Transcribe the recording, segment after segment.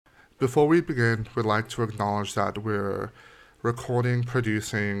Before we begin, we'd like to acknowledge that we're recording,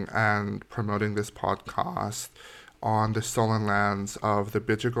 producing, and promoting this podcast on the stolen lands of the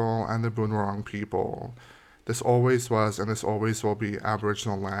Bidjigal and the Boonwurrung people. This always was and this always will be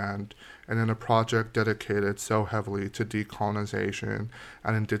Aboriginal land, and in a project dedicated so heavily to decolonization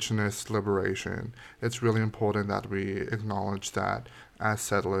and Indigenous liberation, it's really important that we acknowledge that as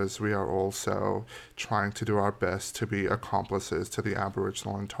settlers, we are also trying to do our best to be accomplices to the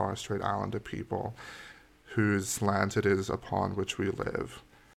Aboriginal and Torres Strait Islander people whose lands it is upon which we live.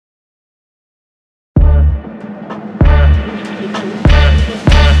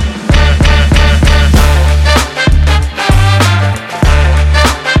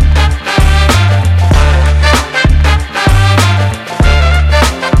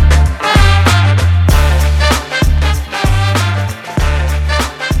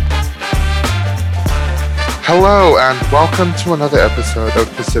 Hello and welcome to another episode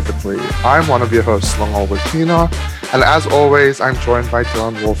of Pacifically. I'm one of your hosts, Langol Wakina, and as always, I'm joined by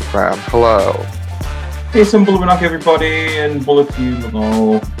Dylan Wolfgram. Hello. Peace and Bullock, everybody, and Bullock you,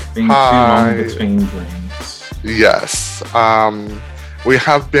 Langol. Being too long between drinks. Yes. We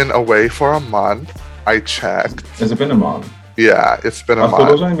have been away for a month. I checked. Has it been a month? Yeah, it's been a month. I thought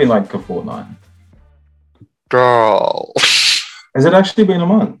it was only been like a fortnight. Girl. Has it actually been a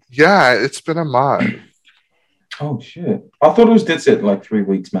month? Yeah, it's been a month. Oh, shit. I thought it was dead set like 3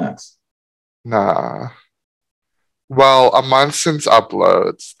 weeks max. Nah. Well, a month since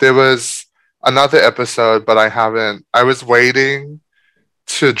uploads. There was another episode, but I was waiting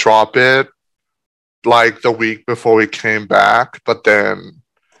to drop it like the week before we came back, but then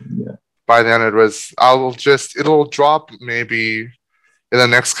by then it'll drop maybe in the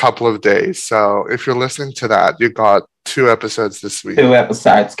next couple of days. So if you're listening to that, you got 2 episodes this week. 2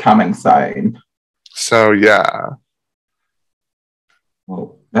 episodes coming soon. So, yeah.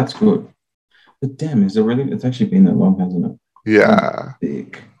 Well, that's good. But damn, it's actually been that long, hasn't it? Yeah.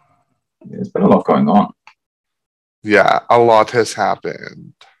 Big. Yeah, there's been a lot going on. Yeah, a lot has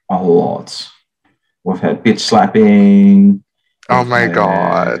happened. A lot. We've had bitch slapping. Oh my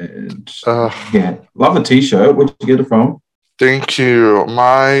God. Yeah. Love the t-shirt. Where'd you get it from? Thank you.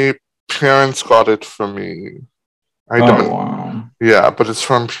 My parents got it for me. Wow. Yeah, but it's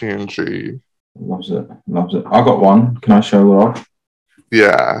from PNG. Loves it. I got one. Can I show it off?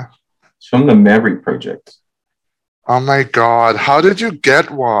 Yeah. It's from the Maverick Project. Oh my God. How did you get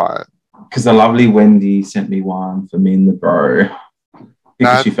one? Because the lovely Wendy sent me one for me and the bro.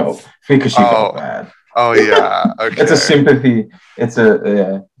 Because she felt bad. Oh yeah. Okay. It's a sympathy. It's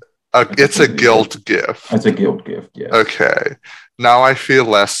a guilt gift. It's a guilt gift, yeah. Okay. Now I feel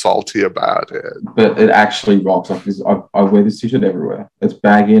less salty about it. But it actually rocks off. I wear this t-shirt everywhere. It's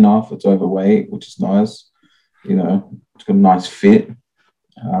baggy enough. It's overweight, which is nice. You know, it's got a nice fit,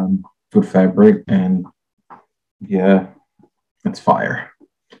 good fabric, and yeah, it's fire.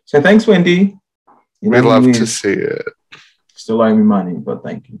 So thanks, Wendy. We'd love to see it. Still owe me money, but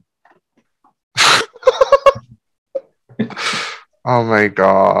thank you. Oh my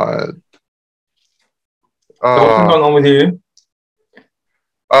God. So what's going on with you?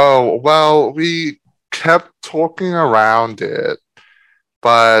 Oh, well, we kept talking around it,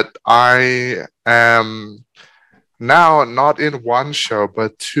 but I am now not in one show,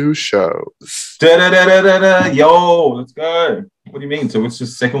 but 2 shows. Yo, let's go. What do you mean? So what's the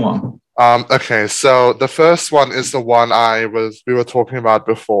second one? Okay, so the first one is the one we were talking about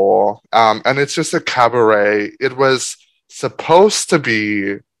before, and it's just a cabaret. It was supposed to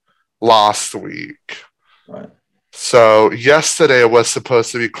be last week. Right. So yesterday was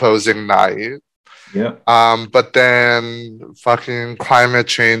supposed to be closing night. Yeah. But then fucking climate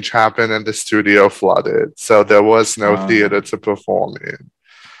change happened and the studio flooded. So there was no theater to perform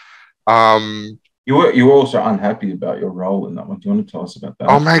in. You were also unhappy about your role in that one. Do you want to tell us about that?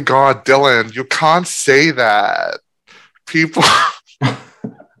 Oh my God, Dylan, you can't say that. People.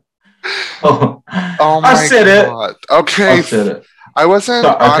 Oh my I said God. It. Okay. I said it. I wasn't.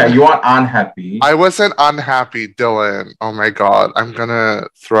 You aren't unhappy. I wasn't unhappy, Dylan. Oh my God, I'm gonna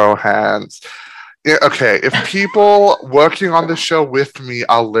throw hands. Yeah, okay, if people working on the show with me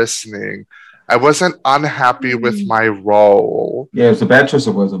are listening, I wasn't unhappy with my role. Yeah, it was a bad choice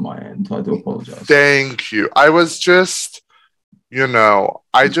of words on my end. I do apologize. Thank you. I was just,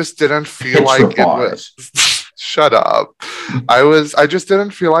 I just didn't feel like it was. Shut up. I just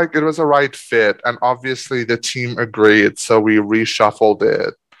didn't feel like it was a right fit. And obviously the team agreed. So we reshuffled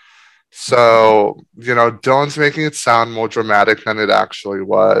it. So, Dylan's making it sound more dramatic than it actually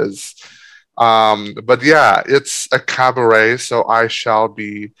was. But yeah, it's a cabaret. So I shall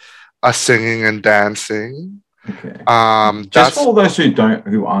be singing and dancing. Okay. Just for That's all those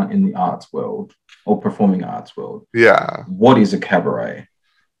who aren't in the arts world or performing arts world, yeah. what is a cabaret?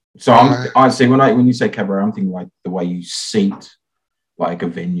 So Oh my. I see when you say cabaret, I'm thinking like the way you seat like a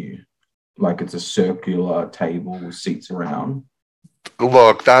venue, like it's a circular table with seats around.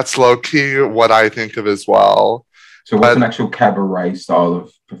 Look, that's low key what I think of as well. So what's an But actual cabaret style of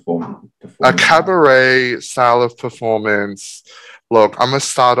a performing art? cabaret style of performance. Look, I'm gonna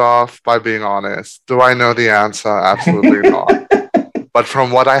start off by being honest. Do I know the answer? Absolutely not. But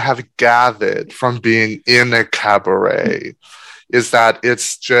from what I have gathered from being in a cabaret, is that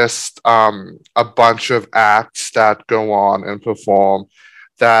it's just a bunch of acts that go on and perform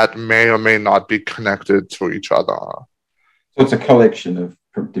that may or may not be connected to each other. So it's a collection of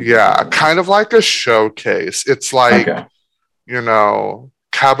different Yeah, performers. kind of like a showcase. It's like, Okay.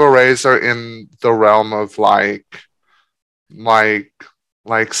 cabarets are in the realm of like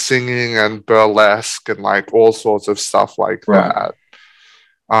like singing and burlesque and like all sorts of stuff like Right.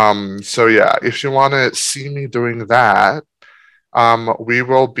 that. So yeah, if you want to see me doing that, we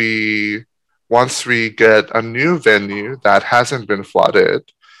will be once we get a new venue that hasn't been flooded,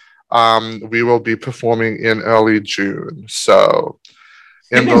 we will be performing in early June. So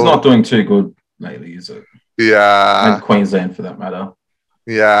in Sydney's the not doing too good lately, is it? And yeah, Queensland for that matter.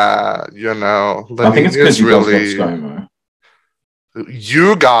 yeah, I think Lenine it's because is you guys got really ScoMo.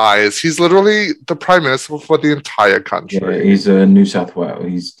 you guys. He's literally the prime minister for the entire Yeah, country. he's a New South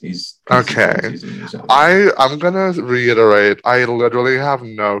Wales. His Okay. constituency's in New South Wales. I'm gonna reiterate, I literally have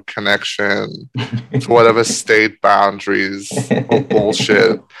no connection to whatever state boundaries or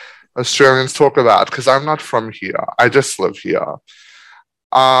bullshit Australians talk about because I'm not from here. I just live here.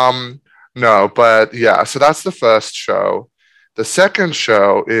 Um, no, but yeah, so that's the first show. The second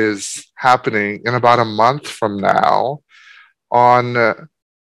show is happening in about a month from now on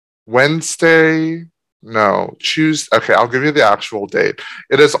Wednesday. No, Tuesday. Okay, I'll give you the actual date.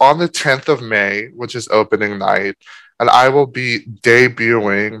 It is on the 10th of May, which is opening night, and I will be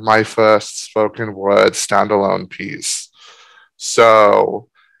debuting my first spoken word standalone piece. So,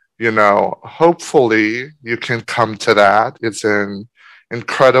 hopefully you can come to that. It's an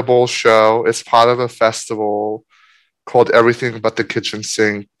incredible show. It's part of a festival called Everything But the Kitchen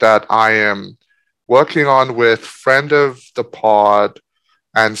Sink that I am working on with friend of the pod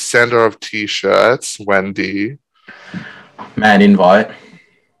and sender of t-shirts, Wendy. Mad invite.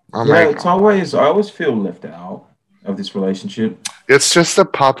 Oh You my know, it's god. always I always feel left out of this relationship. It's just a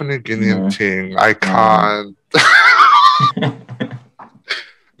Papua New You Guinean know, thing. I um, can't.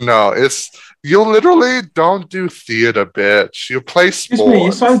 No, it's you literally don't do theater, bitch. You play excuse me.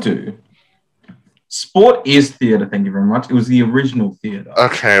 Yes, I sports. do. Sport is theatre. Thank you very much. It was the original theatre.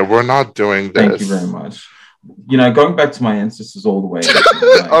 Okay, we're not doing Thank you very this. much. You know, going back to my ancestors all the way,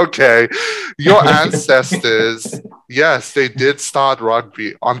 Okay, your ancestors, yes, they did start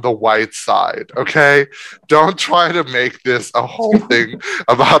rugby on the white side. Okay, don't try to make this a whole thing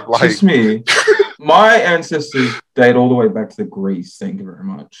about excuse me. My ancestors date all the way back to Greece. Thank you very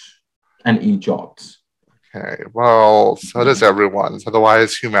much, and Egypt. Okay, well, so does Yeah, everyone's.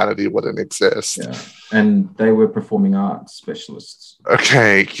 Otherwise, humanity wouldn't exist. yeah. And they were performing arts specialists.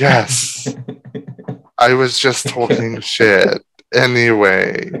 Okay, yes. I was just talking shit.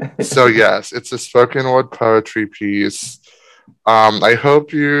 Anyway, so yes, it's a spoken word poetry piece. I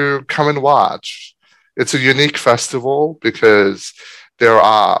hope you come and watch. It's a unique festival because there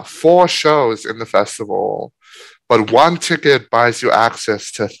are 4 shows in the festival, but one ticket buys you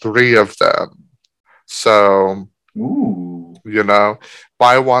access to 3 of them. So, Ooh.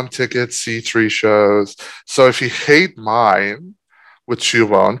 buy one ticket, see 3 shows. So if you hate mine, which you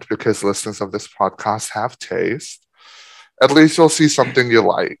won't because listeners of this podcast have taste, at least you'll see something you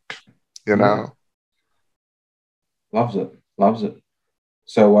like, you Yeah. know? Loves it. Loves it.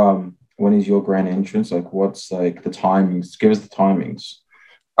 So when is your grand entrance? Like what's like the timings? Give us the timings.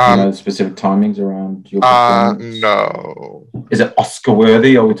 Do you know Um, the specific timings around your performance? no. Is it Oscar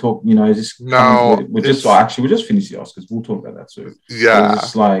worthy? Or we talk, is this coming No, we're just it's, actually we'll just finish the Oscars. We'll talk about that soon. But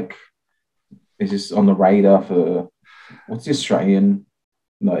yeah, is this on the radar for what's the Australian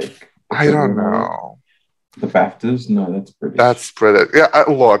like I don't equivalent of it? know. The BAFTAs? No, that's British. That's British. Yeah,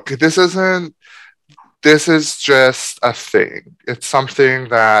 look, this is just a thing. It's something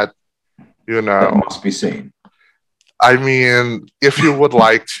that, you That know, must be seen. I mean, if you would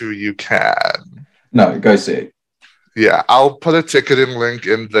like to, you can. No, go see it. Yeah, I'll put a ticketing link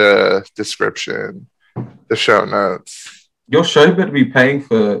in the description, the show notes. Your show better be paying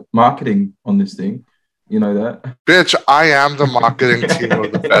for marketing on this thing. You know that? Bitch, I am the marketing team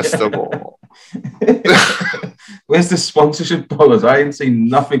of the festival. Where's the sponsorship dollars? I ain't seen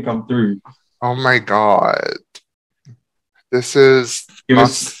nothing come through. Oh my God. This is Give not.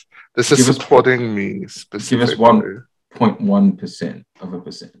 us This is give us supporting me give us specifically. 1.1% of a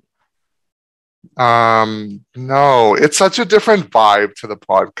percent. No, it's such a different vibe to the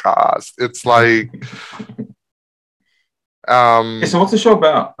podcast. It's like, Yeah, so what's the show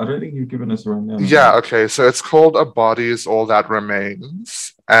about? I don't think you've given us a rundown on yeah, that. okay. So it's called A Body Is All That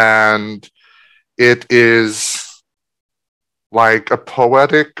Remains, and it is like a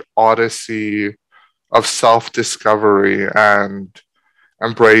poetic odyssey of self-discovery and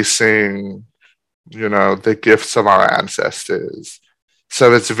embracing, the gifts of our ancestors.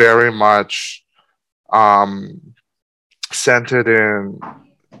 So it's very much um, centered in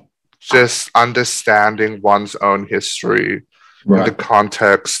just understanding one's own history in the Right.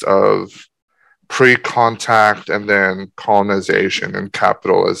 context of pre-contact and then colonization and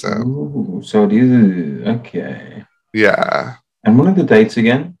capitalism. Ooh, so it is okay. Yeah. And what are the dates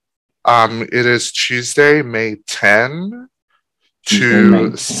again? It is Tuesday, May 10 Tuesday, May to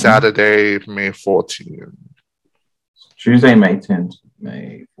 10. Saturday, May 14. Tuesday, May 10th,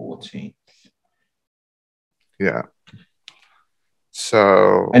 May 14th. Yeah.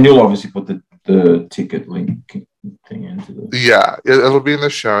 So, And you'll obviously put the ticket link thing into the. yeah, it'll be in the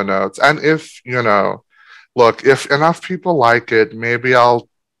show notes. And if, look, if enough people like it, maybe I'll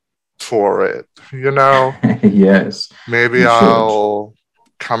tour it, Yes, maybe you should. I'll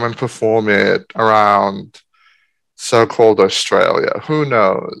come and perform it around so-called Australia. Who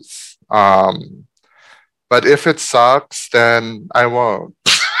knows? But if it sucks, then I won't.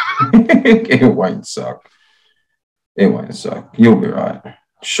 It won't suck. It won't suck. You'll be right.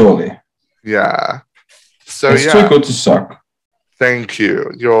 Surely. Yeah. So It's too yeah, good to suck. thank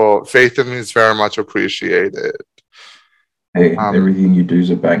you. Your faith in me is very much appreciated. Hey, Um, everything you do is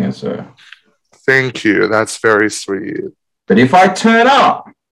a banger, so. thank you. That's very sweet. But if I turn up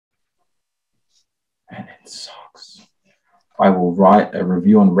and it sucks, I will write a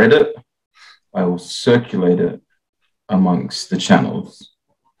review on Reddit. I will circulate it amongst the channels.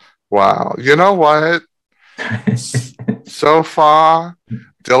 Wow. You know what? So far,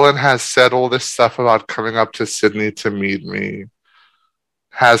 Dylan has said all this stuff about coming up to Sydney to meet me.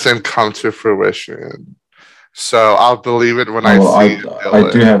 Hasn't come to fruition. So I'll believe it when Oh, I well, see I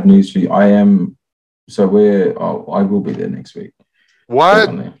do Dylan. have news for you. I am so we're I will be there next week. What?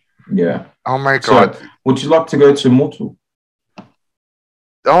 Definitely. Yeah. Oh my So God. would you like to go to Mortal?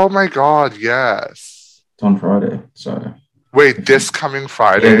 Oh my God. Yes. It's on Friday. So Wait, if you, this coming yeah,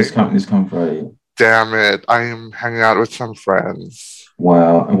 Friday? this come Friday. Damn it. I'm hanging out with some friends.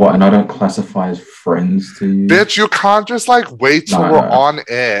 Wow. And what? And I don't classify as friends to you? Bitch, you can't just like wait till No, we're no. on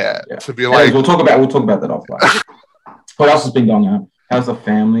air Yeah. to be Anyways, like, we'll talk about that offline. What else has been going on? How's the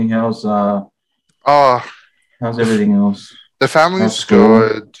family? oh, How's everything else? the How's family's school?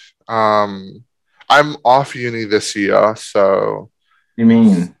 good. I'm off uni this year, so You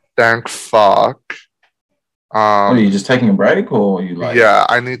mean? thank fuck. What are you just taking a break, or are you like Yeah,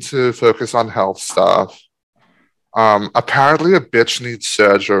 I need to focus on health stuff. Apparently a bitch needs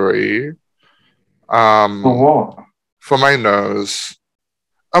surgery. for Um, what? for my nose.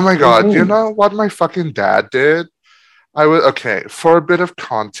 Oh my What do you God, you mean? know what my fucking dad did? Okay, for a bit of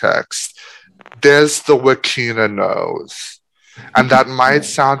context, there's the Wakina nose. And that might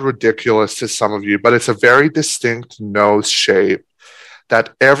sound ridiculous to some of you, but it's a very distinct nose shape that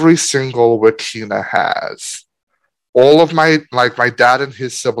every single Wakina has. All of my dad and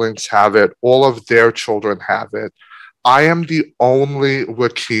his siblings have it. All of their children have it. I am the only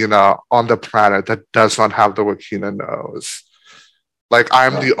Wakina on the planet that does not have the Wakina nose. Like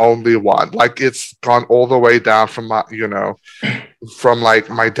I'm Right. the only one. Like it's gone all the way down from from like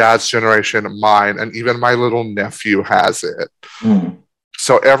my dad's generation, mine, and even my little nephew has it. Mm.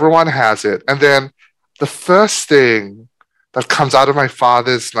 So everyone has it. And then the first thing that comes out of my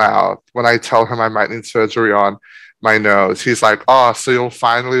father's mouth when I tell him I might need surgery on my nose, he's like, "Oh, so you'll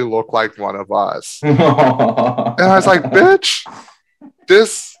finally look like one of us." And I was like, "Bitch,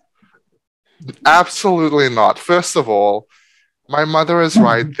 this absolutely not." First of all, my mother is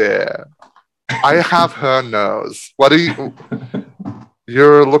right there. I have her nose. What are you?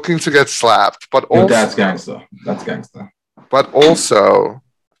 You're looking to get slapped, but Your dad's also, gangster. That's gangster. but also,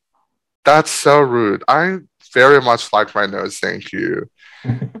 that's so rude. I very much like my nose, thank you.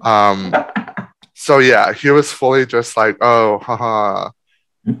 Um, so yeah, he was fully just like, oh, haha,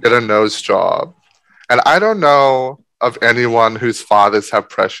 get a nose job. And I don't know of anyone whose fathers have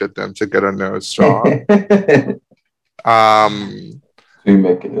pressured them to get a nose job. Um, You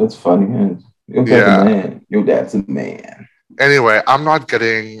make it. That's funny, man. Your dad's a yeah. man. Your dad's a man. Anyway, I'm not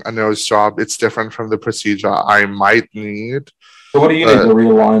getting a nose job. It's different from the procedure I might need. So what do you need? A But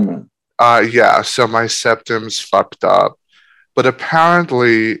realignment. yeah, so my septum's fucked up. but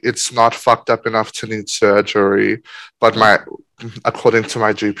apparently it's not fucked up enough to need surgery. But according to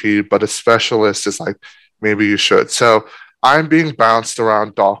my GP, but a specialist is like, maybe you should. So I'm being bounced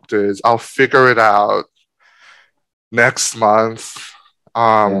around doctors. I'll figure it out next month.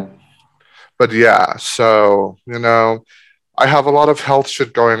 Yeah. But yeah, so, I have a lot of health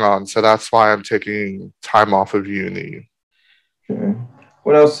shit going on, so that's why I'm taking time off of uni. Okay.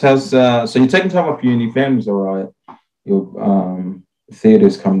 What else has so you're taking time off uni, family's all right. Your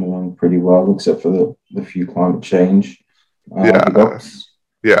theatre's coming along pretty well, except for the few climate change Yeah, hiccups.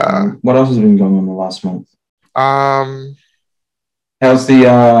 yeah. What else has been going on the last month? Um, How's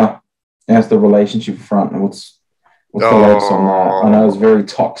the relationship front? What's the latest on that? I know it was oh, very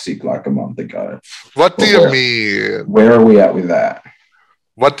toxic like a month ago, what do but you mean? where are we at with that?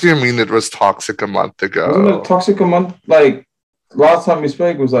 What do you mean it was toxic a month Wasn't it ago? toxic a month? Like last time we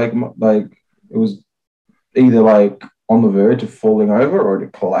spoke was like it was either like on the verge of falling over or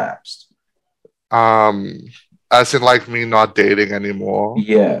it collapsed. Um, as in like me not dating anymore.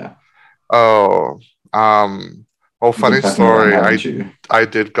 Yeah, Oh, um, well, you've been funny fucking around, story. haven't you? I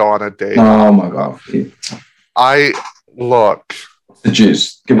did go on a date Oh my after. god. What's I look. the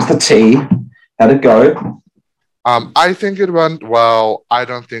juice? Give us the tea. How'd it go? I think it went well. I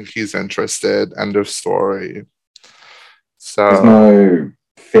don't think he's interested. End of story. There's So, no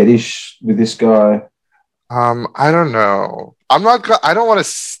fetish with this guy. I don't know. I'm not. I don't want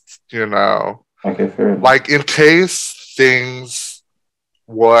to. Okay, fair enough. Like in case things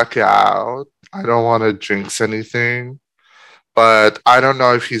work out. I don't want to jinx anything, but I don't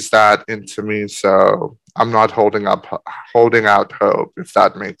know if he's that into me. So I'm not holding out hope, if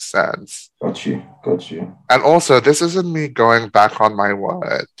that makes sense. Got you. Got you. And also, this isn't me going back on my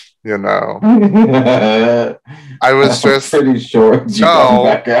word. You know, I'm I was just pretty sure it's you going no,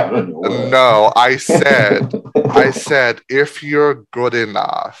 back out on your word. no. I said, if you're good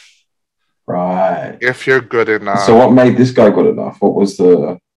enough, Right. if you're good So enough. what made this guy good enough? What was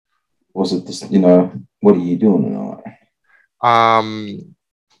it this, what are you doing tonight? Um,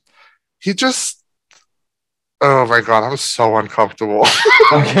 he just, oh my God, I'm so uncomfortable.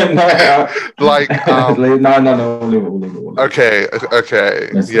 Okay, no, Like, no, we'll leave it. okay, okay,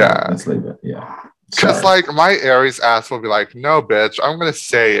 Let's leave it. yeah. Let's leave it. Yeah. Cause Sorry. like my Aries ass will be like, no, bitch, I'm gonna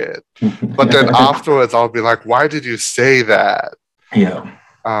say it. But then afterwards I'll be like, why did you say that? Yeah.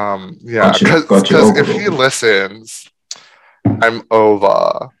 Yeah, Got you. cause All good, if all he good. listens, I'm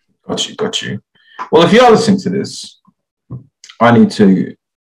over. Got you. Well, if you are listening to this, I need to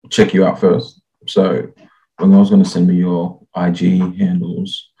check you out first. So when I was going to send me your IG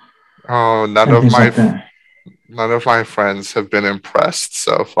handles Oh, and things like that. none of my friends have been impressed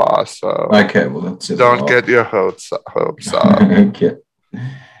so far, so Okay, well that says a don't lot. get your hopes up. Okay.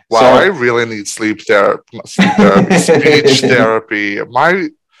 Wow, I So really need sleep therapy, speech therapy.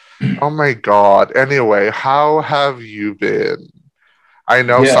 Oh my God. Anyway, how have you been? I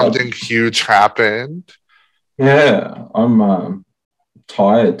know yeah, something huge happened. yeah, I'm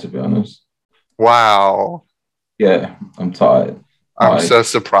tired to be honest. Wow. Yeah, I'm tired. I'm Like so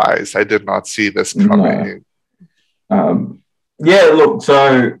surprised. I did not see this no. coming. Um, yeah, look,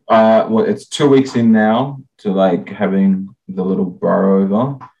 so well, it's 2 weeks in now to like having the little bro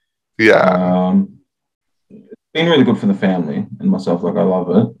over. Yeah. Um, been really good for the family and myself. Like I love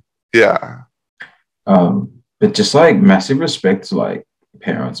it. Yeah. But just like massive respect to like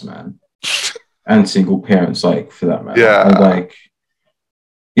parents, man, and single parents, like for that matter. I Yeah. like,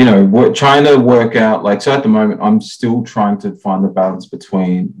 we're trying to work out like so at the moment I'm still trying to find the balance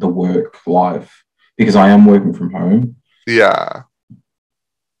between the work life because I am working from home Yeah.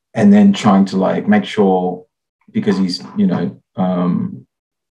 and then trying to like make sure because he's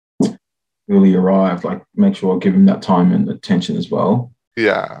really arrived, like make sure I give him that time and attention as well.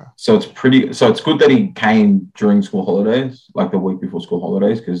 Yeah. So it's good that he came during school holidays, like the week before school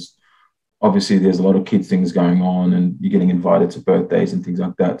holidays, because obviously there's a lot of kids things going on and you're getting invited to birthdays and things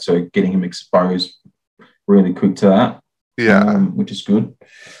like that. So getting him exposed really quick to that, Yeah. which is good.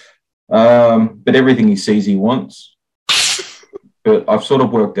 But everything he sees he wants. But I've sort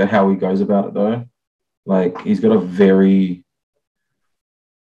of worked out how he goes about it though. Like he's got a very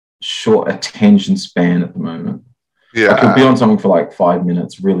short attention span at the moment. Like he'll be Yeah. on something for like 5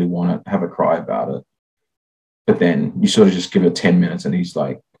 minutes, really want it, have a cry about it. But then you sort of just give it 10 minutes and he's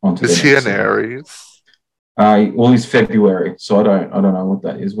like on to the Is he next an thing. Aries? Well, he's February, so I don't know what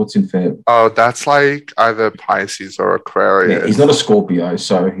that is. What's in Feb? Oh, that's like either Pisces or Yeah, he's not a Aquarius. Scorpio,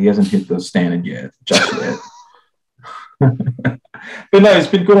 so he hasn't hit the standard yet, just yet. But no, it's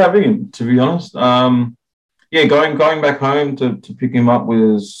been good having him, to be honest. Yeah, going back home to pick him up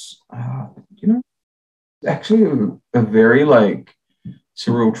was, Actually a very like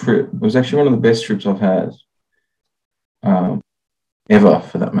surreal trip. It was actually one of the best trips I've had um, ever,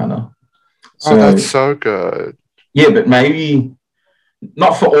 for that matter. Oh, that's So so good. yeah, but maybe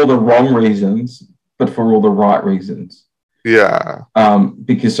not for all the wrong reasons, but for all the right reasons. Yeah.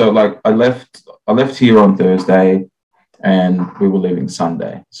 Because so like I left here on Thursday and we were leaving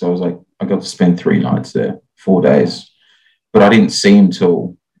Sunday. So I was like, I got to spend 3 nights there, 4 days, but I didn't see him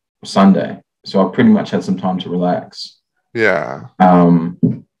till Sunday. So I pretty much had some time to relax, Yeah. um,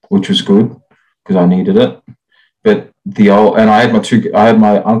 which was good because I needed it. But and I had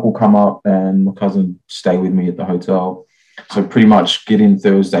my uncle come up and my cousin stay with me at the hotel. So pretty much get in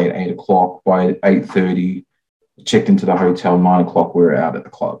Thursday at 8 o'clock. By 8:30, checked into the hotel. 9 o'clock, we were out at the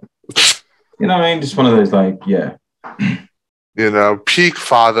club. You know what I mean? Just one of those like, yeah, Peak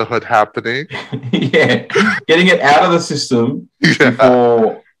fatherhood happening. yeah, getting it out of the system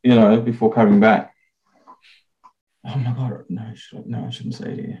Yeah. before coming back. Oh my god, no, I shouldn't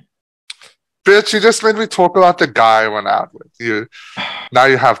say it here. Bitch, you just made me talk about the guy I went out with. You now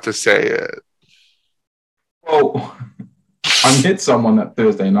you have to say it. Well, I met someone that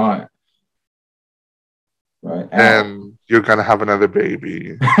Thursday night, right? Out. And you're gonna have another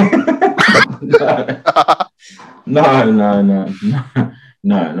baby. No. No, no, no,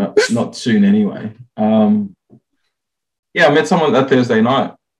 no, no, not soon anyway. Yeah, I met someone that Thursday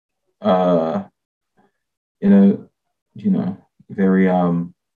night. Uh, in a, very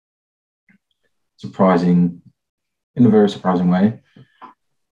surprising, in a very surprising way.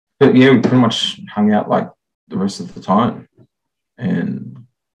 But yeah, we pretty much hung out like the rest of the time, and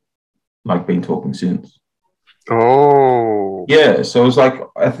like been talking since. Oh, Yeah, so it was like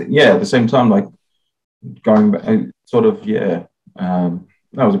yeah, at the same time, like going back, sort of, yeah.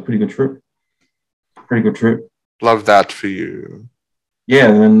 That was a pretty good trip. Pretty good trip. love that for you. Yeah,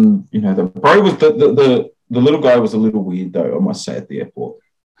 and then the bro was the little guy was a little weird though, I must say, at the airport,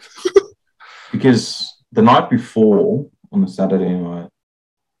 because the night before on the Saturday night,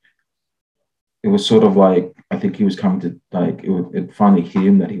 it was sort of like I think he was coming to like it finally hit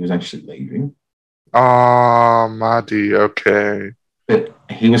him that he was actually leaving, Oh, Maddie, okay. but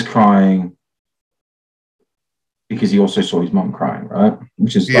he was crying because he also saw his mom crying, right?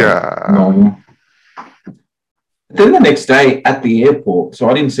 Which is like Yeah. normal. Then the next day at the airport, so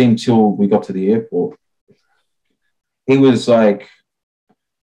I didn't see him till we got to the airport. He was like,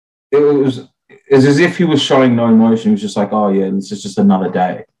 it was as if he was showing no emotion. He was just like, oh yeah, this is just another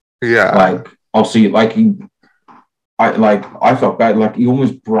day. Yeah. Like I'll see it. I felt bad. Like he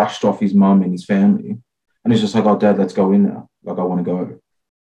almost brushed off his mum and his family, and he's just like, oh dad, let's go in now. Like I want to go,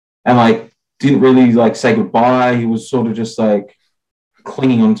 and like didn't really like say goodbye. He was sort of just like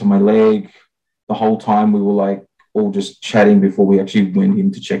clinging onto my leg the whole time. We were like all just chatting before we actually went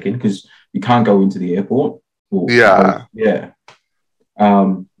in to check in because you can't go into the airport. Well, Yeah. yeah.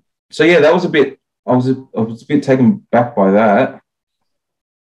 Um, so yeah, that was a bit. I was a bit taken back by that,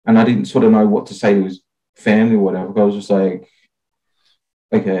 and I didn't sort of know what to say to his family or whatever. I was just like,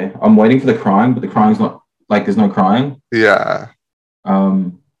 okay, I'm waiting for the crying, but the crying's not like there's no crying. Yeah.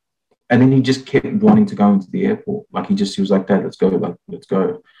 Um, and then he just kept wanting to go into the airport. Like he was like, Dad, let's go, like let's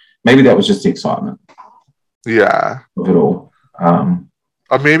go. Maybe that was just the excitement Yeah. of it all.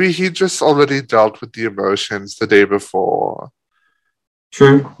 Or maybe he just already dealt with the emotions the day before.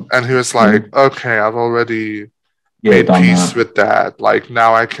 True. And he was True. like, okay, I've already Yeah, made done peace that. with that. Like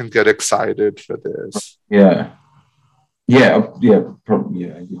now I can get excited for this. Yeah. Yeah, yeah, probably.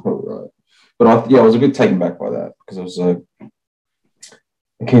 Yeah, you're probably right. But I was a bit taken back by that because I was like,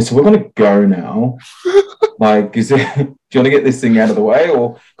 okay, so we're gonna go now. Like, do you want to get this thing out of the way,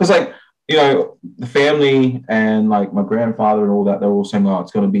 or because like the family and like my grandfather and all that, they're all saying, oh,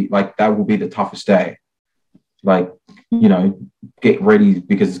 it's gonna be like that will be the toughest day. Like, you know, get ready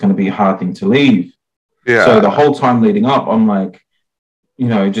because it's gonna be a hard thing to leave. So the Yeah. whole time leading up, I'm like,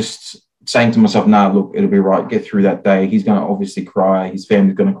 just saying to myself, nah, look, it'll be right. Get through that day. He's going to obviously cry. His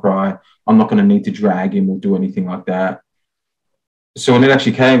family's going to cry. I'm not going to need to drag him or do anything like that. So when it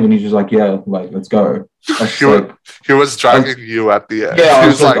actually came and he's just like, yeah, like, let's go. I was He just was, like, he was dragging you at the end. yeah, I He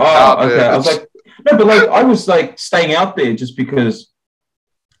was was like, like, nah, oh, okay. I was bitch. like, no, but like, I was like staying out there just because,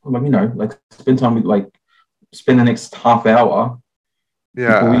 like, like spend the next half hour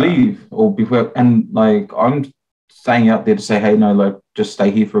before we Yeah. leave or before, and like, I'm staying out there to say, hey, no, like, just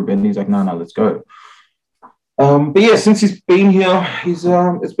stay here for a bit. And he's like, no, let's go. But yeah, since he's been here, he's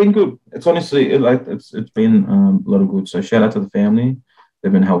it's been good. It's honestly it's been a lot of good. So shout out to the family;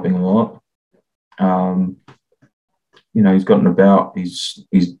 they've been helping a lot. Um, he's gotten about. He's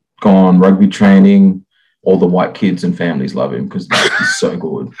gone rugby training. All the white kids and families love him because like he's so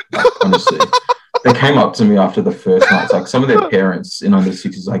good. Like honestly, they came up to me after the first night. It's like some of their parents in under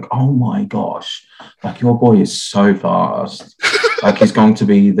six is like, oh my gosh, like your boy is so fast. Like he's going to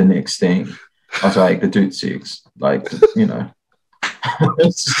be the next thing. I was like, the dude's six. Like, you know.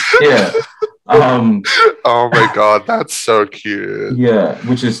 Yeah. Oh my god, that's so cute. Yeah,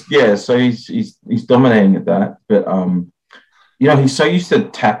 which is yeah, so he's dominating at that. But you know, he's so used to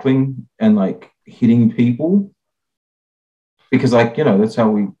tackling and like hitting people because like, you know, that's how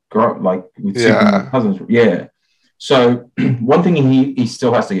we grow up, like with siblings, Yeah. cousins. Yeah. So one thing he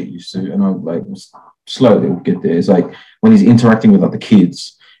still has to get used to, and I like slowly will get there, is like when he's interacting with other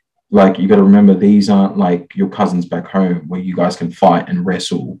kids, like you got to remember these aren't like your cousins back home where you guys can fight and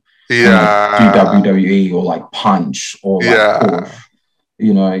wrestle and like do Yeah. WWE or like punch or like push, Yeah.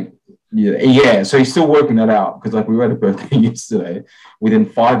 you know. Yeah, yeah. So he's still working that out because like we were at a birthday yesterday. Within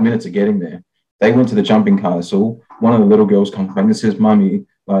 5 minutes of getting there, they went to the jumping castle. One of the little girls comes back and says, "Mummy,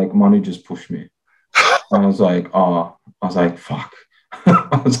 like Manu just pushed me." I was like, "Oh," I was like, "Fuck."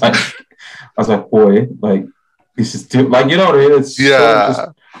 I was like, "Boy, like this is too, like you know what I mean? It's sort of just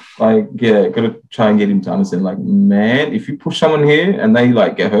Yeah. like yeah, gotta try and get him to understand. Like, man, if you push someone here and they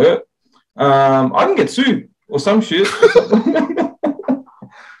like get hurt, I can get sued or some shit or something."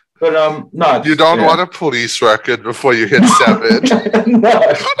 But no, You it's don't yeah. want a police record before you hit 7.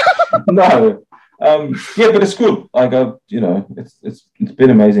 No, no. Yeah, but it's good. Like you know, it's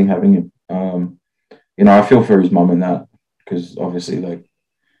been amazing having him. You know, I feel for his mum and that because obviously, like,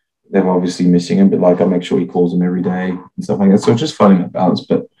 they're obviously missing him, but like, I make sure he calls him every day and stuff like that. So it's just finding that balance.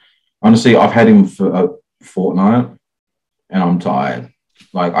 But honestly, I've had him for a fortnight, and I'm tired.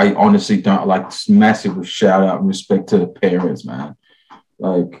 Like, I honestly don't like massive shout out and respect to the parents, man.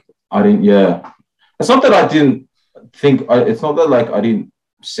 Like, I didn't. Yeah, it's not that I didn't think. It's not that like I didn't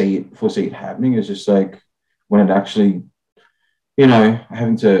foresee it happening. It's just like when it actually, you know,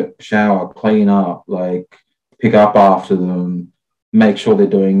 having to shower, clean up, like pick up after them, make sure they're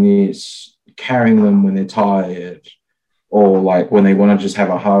doing this, carrying them when they're tired, or like when they want to just have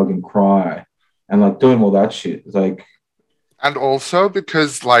a hug and cry, and like doing all that shit. It's like, And also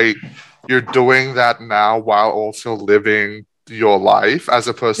because like you're doing that now while also living your life as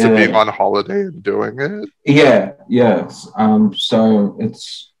opposed to being yeah, on holiday and doing it. yeah, yes. So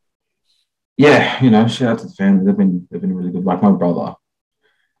it's yeah, you know, shout out to the family. They've been really good. Like my brother,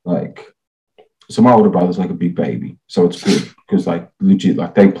 like so my older brother's like a big baby, so it's good because like legit,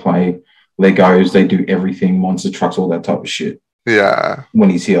 like they play Legos, they do everything, monster trucks, all that type of shit. Yeah. When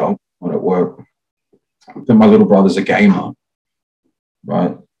he's here, when at work, then my little brother's a gamer,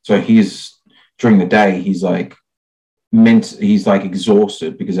 right? So he's during the day, he's like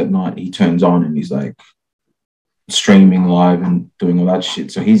exhausted because at night he turns on and he's like streaming live and doing all that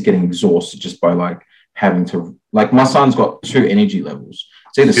shit. So he's getting exhausted just by like having to like my son's got two energy levels.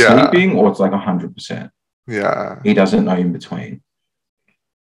 It's either Yeah. sleeping or it's like 100%. Yeah. He doesn't know in between.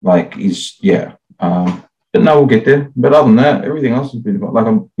 Like he's yeah. But no, we'll get there. But other than that, everything else has been like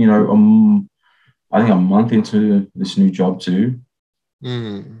I think a month into this new job too,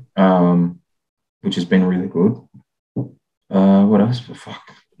 Mm. um, which has been really good. What else? Fuck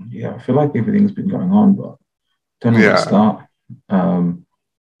yeah, I feel like everything's been going on, but don't know where to Yeah. start.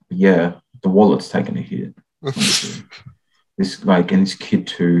 Yeah, the wallet's taken a hit. Honestly, this like and this kid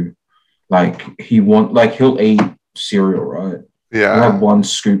too. Like he'll eat cereal, right? He'll have Yeah. one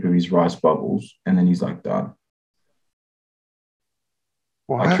scoop of his rice bubbles, and then he's like done.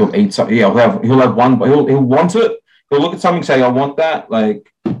 Like What? he'll eat something. Yeah, he'll have one, but he'll want it. He'll look at something, say, "I want that." Like,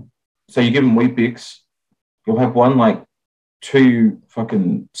 so you give him wheat bix, he'll have one like two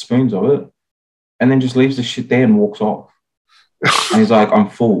fucking spoons of it, and then just leaves the shit there and walks off. And he's like, "I'm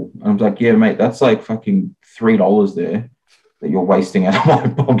full." And I'm like, "Yeah, mate, that's like fucking $3 there that you're wasting out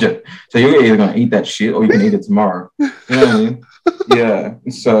of my budget. So you're either gonna eat that shit or you can eat it tomorrow." You know what I mean? Yeah.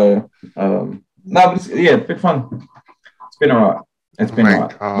 So no, but yeah, it's been fun. It's been all right. It's Oh been my all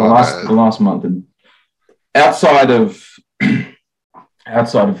right. The god. last month and outside of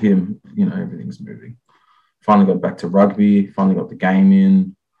outside of him, you know, everything's moving. Finally got back to rugby. Finally got the game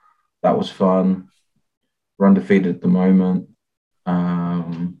in. That was fun. We're undefeated at the moment.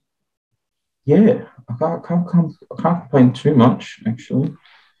 Um, yeah, I can't complain too much actually.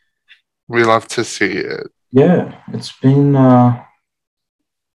 We love to see it. Yeah, it's been out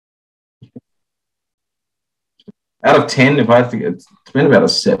of 10. If I have to get, it's been about a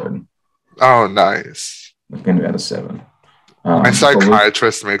 7. Oh, nice. It's been about a 7. My But we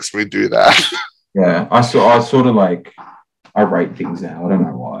psychiatrist makes me do that. yeah, I sort of like I rate things now. I don't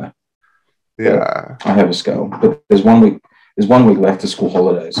know why, but Yeah. I have a scale. But there's 1 week left of school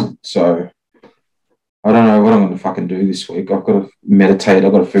holidays, so I don't know what I'm going to fucking do this week. I've got to meditate.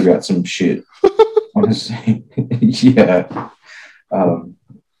 I've got to figure out some shit. Honestly, yeah. But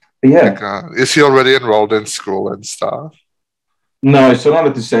Like, yeah, is he already enrolled in school and stuff? no. So not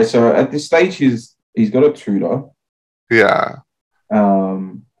at this stage. So at this stage, he's got a tutor. Yeah.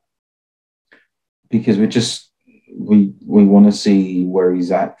 Um, because we want to see where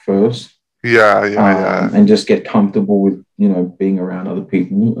he's at first, Yeah, yeah, yeah. and just get comfortable with being around other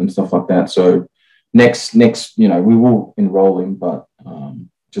people and stuff like that. So next we will enroll him, but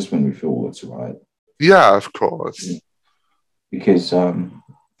just when we feel it's right. Yeah, of course. Yeah. Because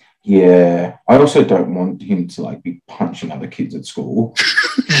yeah, I also don't want him to like be punching other kids at school.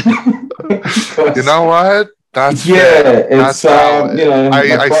 You know what? That's Yeah, fair. it's That's valid.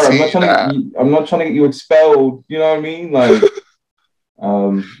 I bro, see that. I'm not trying to get you expelled. You know what I mean? Like,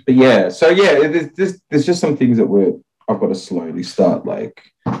 but yeah, so yeah, there's just some things that I've got to slowly start like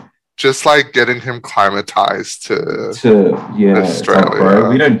Just like getting him climatized to it's like, bro, we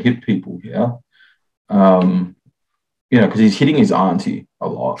Australia. don't hit people here. Um, because he's hitting his auntie a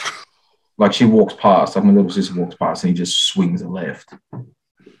lot. Like she walks past, like my little sister walks past, and he just swings a left.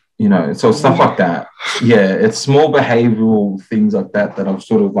 So stuff like that. Yeah, it's small behavioral things like that that I'm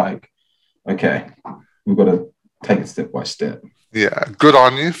sort of like, okay, we've got to take it step by step. Yeah, good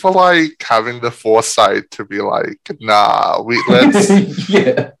on you for like having the foresight to be like, nah,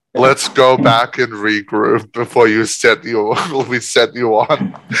 Yeah. let's go back and regroup before we set you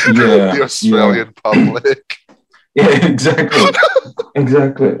on the Yeah. Yeah. Australian public. Yeah, exactly.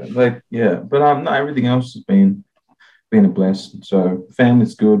 Exactly. Like, yeah. But no, everything else has been a blessing. So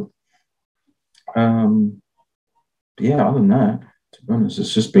family's good. Um, yeah, other than that, to be honest,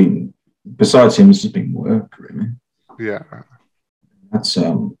 it's just been besides him, it's just been work, really. Yeah. That's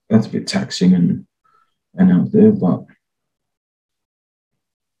a bit taxing and out there, but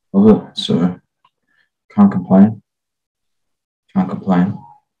love it. So can't complain. Can't complain.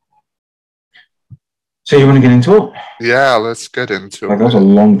 So you want to get into it? Yeah, let's get into Like that was a it.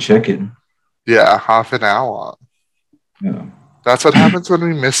 long check-in. Yeah, half an hour. Yeah. That's what happens when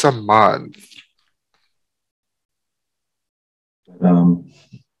we miss a month. Um,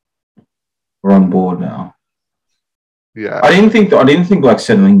 we're on board now. Yeah. I didn't think like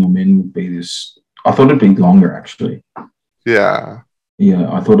settling him in would be this. I thought it'd be longer actually. Yeah.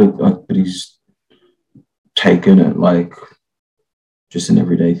 Yeah, I thought it, but he's taken it like just an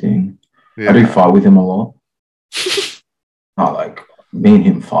everyday thing. I do Yeah. fight with him a lot. Not like me and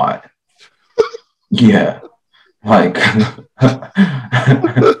him fight. Yeah, like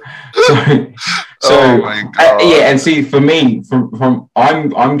so Oh my yeah, god. and see for me, from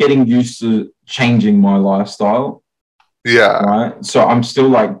I'm getting used to changing my lifestyle, Yeah. right? So I'm still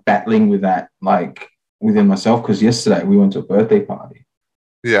like battling with that, like within myself. Because yesterday we went to a birthday party,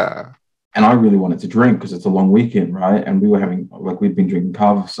 Yeah. and I really wanted to drink because it's a long weekend, right? And we were having like we'd been drinking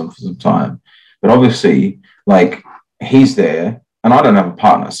kava for some time, but obviously like he's there, and I don't have a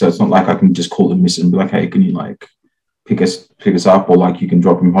partner, so it's not like I can just call him miss and be like, hey, can you like pick us up, or like you can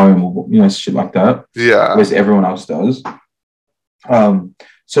drop him home, or shit like that. Yeah. Whereas everyone else does.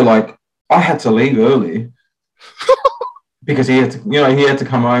 So like I had to leave early because he had to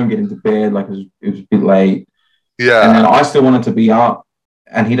come home, get into bed, like it was a bit late, and then Yeah. I still wanted to be up,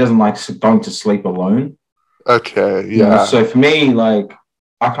 and he doesn't like going to sleep alone. Okay. Yeah. So for me, like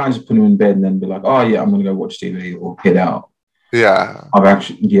I can't just put him in bed and then be like, oh yeah, I'm gonna go watch TV or head out. Yeah. I've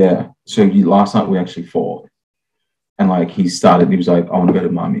actually yeah. So last night we actually fought, and like he was like, I want to go to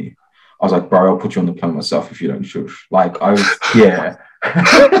mummy. I was like, bro, I'll put you on the plane myself if you don't shush. Like I was, yeah.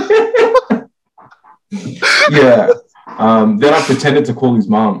 Yeah. Then I pretended to call his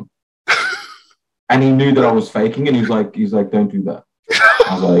mom, and he knew that I was faking, and he's like, don't do that.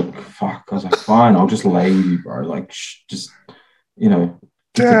 I was like, fuck. I was like, fine, I'll just lay with you, bro. Like, just get to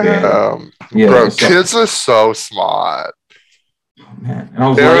bed. Damn. Yeah. Bro, So, kids are so smart. man, and I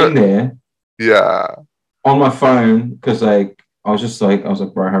was They're laying there yeah. on my phone because like I was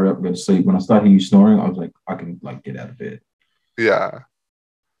like, bro, hurry up, go to sleep. When I started hearing you snoring, I was like, I can like get out of bed. Yeah.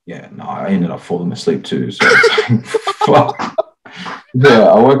 Yeah, no, I ended up falling asleep too. So it's like, fuck. Yeah,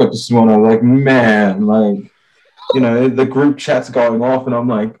 I woke up this morning. I was like, man, like, the group chat's going off, and I'm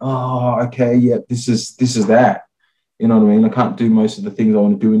like, oh, okay, yeah, this is that. You know what I mean? I can't do most of the things I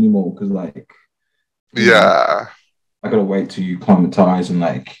want to do anymore because, like, you know, Yeah. I gotta wait till you climatize and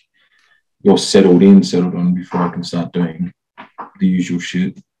like you're settled on before I can start doing the usual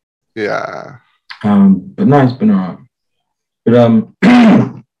shit. Yeah. But no, it's been alright. But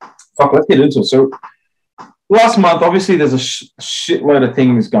fuck, let's get into it. So last month, obviously, there's a shitload of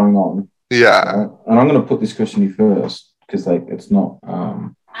things going on, Yeah. right? And I'm gonna put this question to you first because like it's not.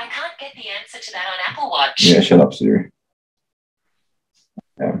 I can't get the answer to that on Yeah, shut up, Siri.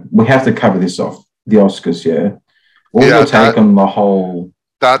 We have to cover this off. The Oscars, yeah. What was Yeah, your take on the whole?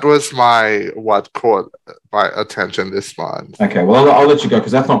 that was what caught my attention this month. Okay, well, I'll let you go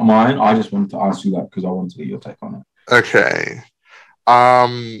because that's not mine. I just wanted to ask you that because I wanted to get your take on it. Okay.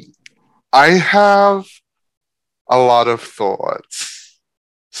 Um, I have a lot of thoughts.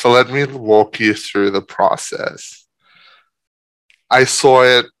 So let me walk you through the process. I saw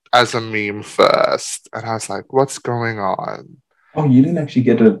it as a meme first, and I was like, what's going on? Oh, you didn't actually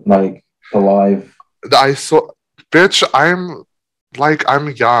get it like the live. I saw, bitch, I'm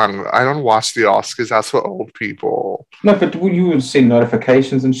young. I don't watch the Oscars. That's for old people. No, but will you see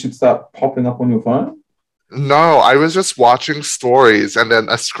notifications and shit start popping up on your phone? No, I was just watching stories, and then a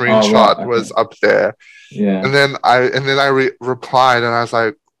Oh, right. screenshot was Okay. up there. Yeah. And then I replied, and I was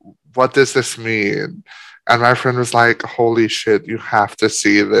like, "What does this mean?" And my friend was like, "Holy shit, you have to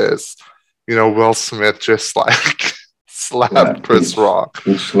see this." Will Smith just like slapped Slap, Chris bitch. Rock,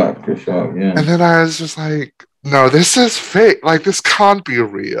 Bitch slap Chris Rock. Yeah. and then I was just like, "No, this is fake. Like this can't be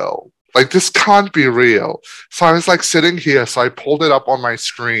real. Like this can't be real." So I was like sitting here, so I pulled it up on my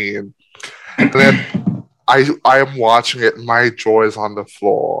screen, and then I am watching it, and my jaw is on the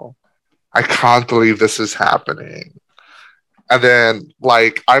floor. I can't believe this is happening. And then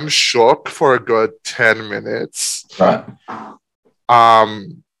like I'm shook for a good 10 minutes. Right.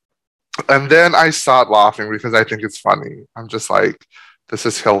 Um and then I start laughing because I think it's funny. I'm just like, this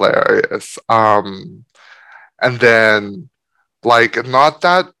is hilarious. And then like not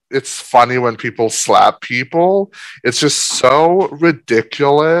that it's funny when people slap people, it's just so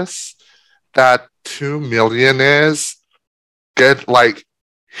ridiculous that two millionaires get like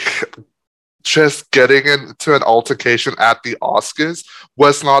just getting into an altercation at the Oscars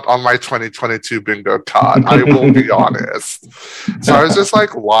was not on my 2022 bingo card. I will be honest. So I was just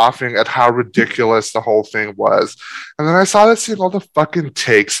like laughing at how ridiculous the whole thing was. And then I started seeing all the fucking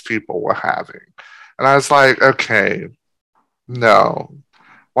takes people were having. And I was like, okay, no,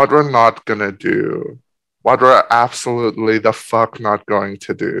 what we're not gonna do, what we're absolutely the fuck not going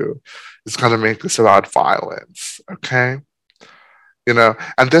to do is gonna make this about violence, okay?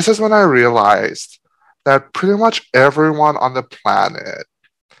 And this is when I realized that pretty much everyone on the planet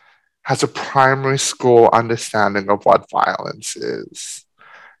has a primary school understanding of what violence is.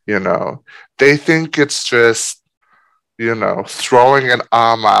 You know, they think it's just, throwing an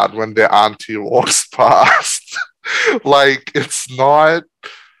arm out when their auntie walks past. Like, it's not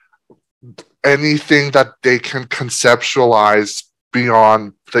anything that they can conceptualize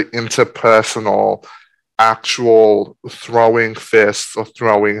beyond the interpersonal actual throwing fists or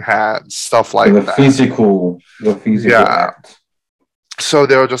throwing hands, stuff like the that. physical Yeah. act. So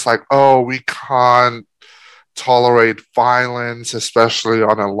they were just like, oh, we can't tolerate violence, especially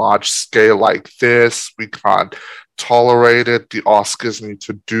on a large scale like this. We can't tolerate it. The Oscars need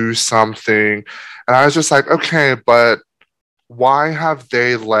to do something. And I was just like, okay, but why have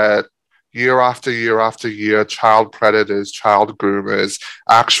they let year after year after year child predators, child groomers,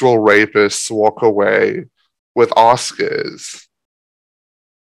 actual rapists walk away with Oscars?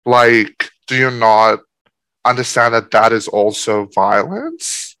 Like, do you not understand that that is also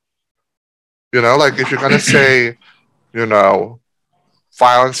violence? Like if you're going to say, you know,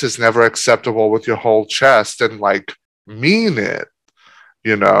 violence is never acceptable with your whole chest, then like mean it,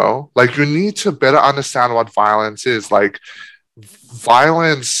 like you need to better understand what violence is. Like,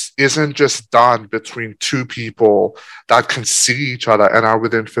 violence isn't just done between two people that can see each other and are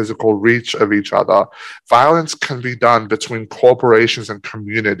within physical reach of each other. Violence can be done between corporations and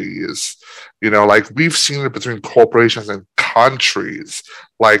communities. Like we've seen it between corporations and countries,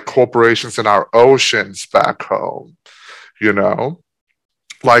 like corporations in our oceans back home,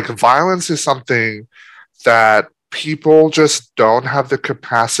 Like violence is something that people just don't have the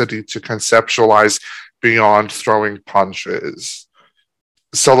capacity to conceptualize beyond throwing punches.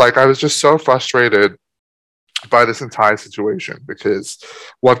 So like I was just so frustrated by this entire situation because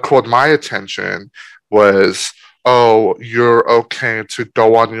what caught my attention was, oh, you're okay to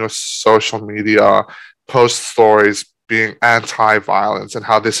go on your social media, post stories being anti-violence and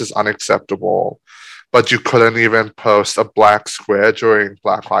how this is unacceptable, but you couldn't even post a black square during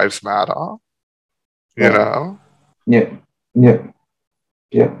Black Lives Matter, Yeah.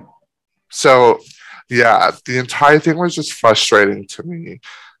 Yeah. So, yeah, the entire thing was just frustrating to me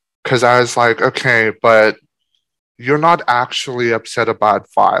because I was like, okay, but you're not actually upset about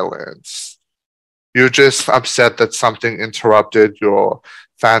violence. You're just upset that something interrupted your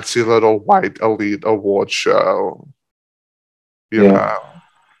fancy little white elite award show. You Yeah. know,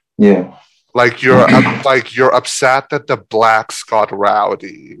 Yeah. like you're upset that the blacks got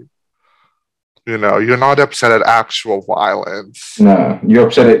rowdy. You're not upset at actual violence. No, you're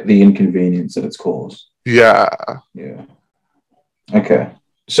upset at the inconvenience that it's caused. Yeah. Yeah. Okay.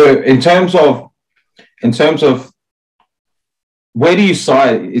 So in terms of where do you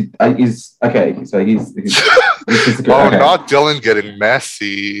side? Is okay. So he's just Oh, okay. not Dylan getting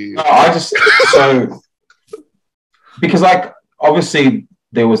messy. No, I just so because like obviously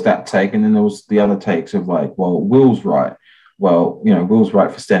there was that take, and then there was the other takes of like, well, Will's right. Well, Will's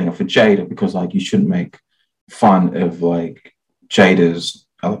right for standing up for Jada because like you shouldn't make fun of like Jada's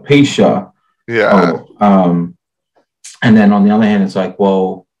alopecia. Yeah. Oh, and then on the other hand, it's like,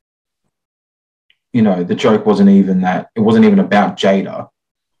 well, the joke wasn't even that. It wasn't even about Jada.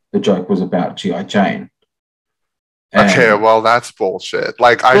 The joke was about GI Jane. Okay, And well, that's bullshit.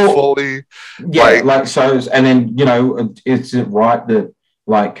 Like, I well, fully, yeah, like, like so, and then is it right that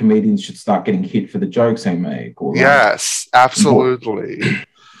like comedians should start getting hit for the jokes they make, or like yes, what? absolutely.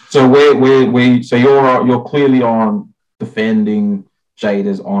 So where so you're clearly on defending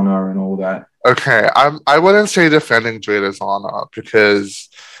Jada's honor and all that. Okay, I wouldn't say defending Jada's honor because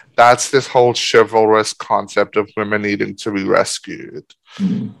that's this whole chivalrous concept of women needing to be rescued.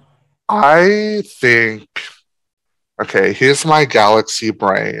 Mm. I think, okay, here's my galaxy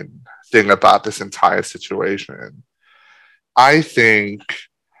brain thing about this entire situation. I think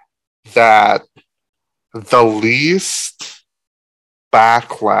that the least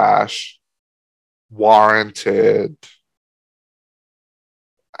backlash warranted,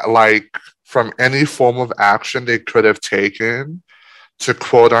 like, from any form of action they could have taken to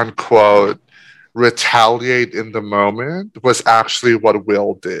quote unquote retaliate in the moment was actually what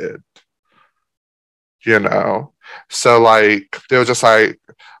Will did, you know? So, like, they were just like,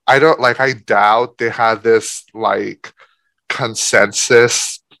 I doubt they had this, like,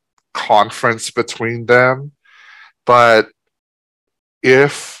 consensus conference between them. But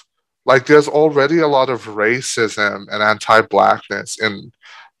if, like, there's already a lot of racism and anti blackness in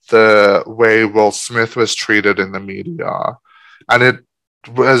the way Will Smith was treated in the media. And it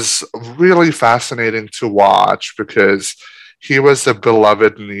was really fascinating to watch because he was a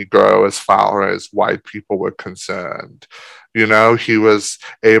beloved Negro as far as white people were concerned. He was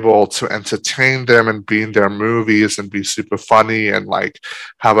able to entertain them and be in their movies and be super funny and like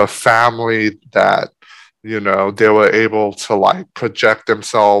have a family that they were able to like project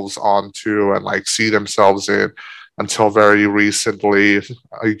themselves onto and like see themselves in until very recently,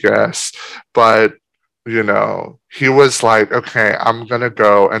 I guess. But he was like, okay, I'm gonna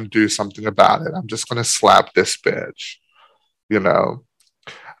go and do something about it. I'm just gonna slap this bitch. You know,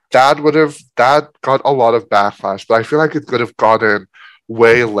 that got a lot of backlash, but I feel like it could have gotten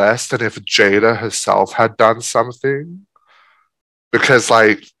way less than if Jada herself had done something. Because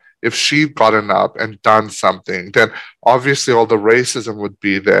like if she'd gotten up and done something, then obviously all the racism would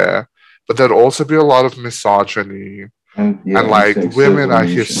be there, but there'd also be a lot of misogyny And and yeah, like sex women are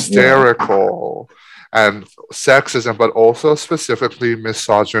discrimination. Yeah. hysterical and sexism, but also specifically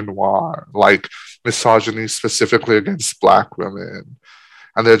misogynoir, like misogyny specifically against black women.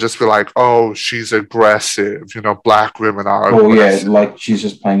 And they'd just be like, oh, she's aggressive. Black women are Well, yeah, aggressive. like she's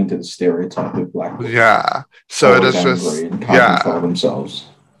just playing into the stereotype of black women, Yeah. So it always is angry just, and can't yeah. control themselves.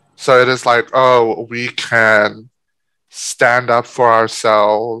 So it is like, oh, we can stand up for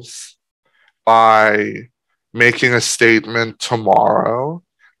ourselves by making a statement tomorrow.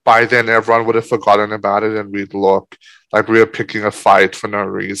 By then, everyone would have forgotten about it and we'd look like we were picking a fight for no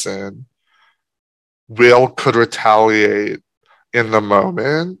reason. Will could retaliate in the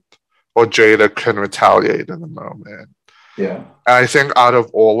moment, or Jada can retaliate in the moment. Yeah. And I think out of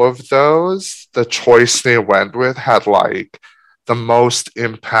all of those, the choice they went with had like the most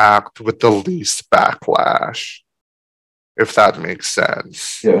impact with the least backlash, if that makes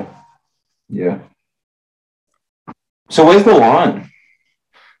sense. Yeah. Yeah. So where's the line?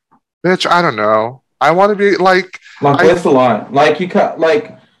 Bitch, I don't know. I want to be like, Like, I, where's the line? Like, you can't,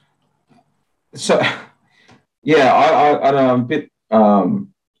 like, so, yeah, I don't know, I'm a bit,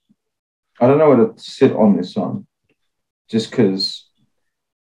 I don't know where to sit on this one, just because,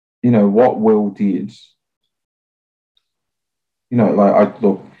 what Will did, like,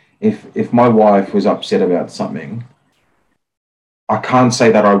 look, if my wife was upset about something, I can't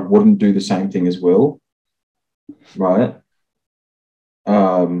say that I wouldn't do the same thing as Will, right?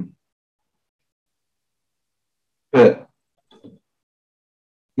 Um, but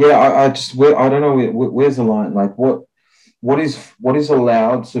yeah, I just, I don't know, where's the line? Like, what is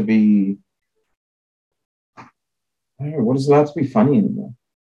allowed to be, I don't know, what is allowed to be funny anymore?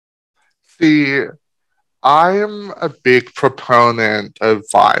 see, I'm a big proponent of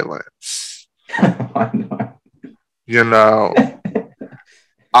violence. I know. You know,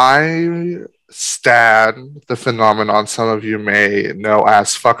 I stand the phenomenon some of you may know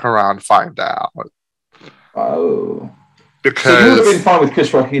as fuck around, find out. Oh. So you would have been Because, fine with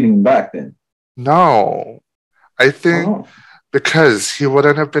Chris Rock hitting him back then? no, I Why think not? because he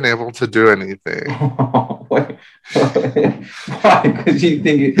wouldn't have been able to do anything. Why? Because you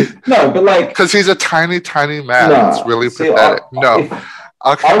think no, but like Because he's a tiny, tiny man. It's nah. really See, pathetic. No. if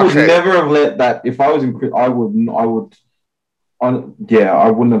Okay. I would Okay. never have let that. If I was in, I would. Yeah, I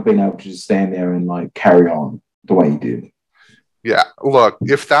wouldn't have been able to just stand there and like carry on the way he did. Yeah. Look,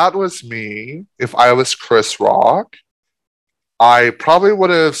 if that was me, if I was Chris Rock, I probably would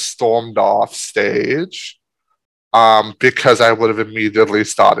have stormed off stage because I would have immediately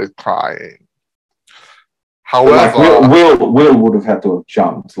started crying. But like However, Will would have had to have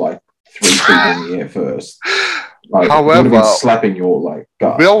jumped like 3 feet in the air first. Like he would have been however, slapping your like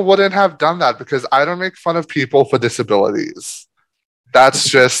gut. Will wouldn't have done that because I don't make fun of people for disabilities. That's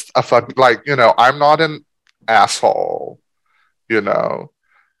just a fuck. Like, I'm not an asshole. You know,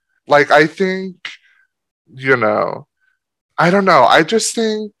 like I think, you know, I don't know. I just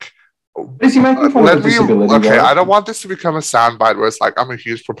think. Is he making fun of a Let me. disability Okay, I though? don't want this to become a soundbite where it's like I'm a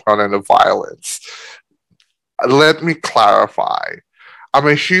huge proponent of violence. Let me clarify. I'm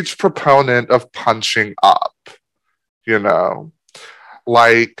a huge proponent of punching up. You know,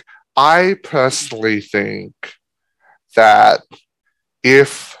 like I personally think that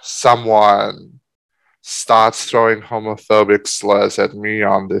if someone starts throwing homophobic slurs at me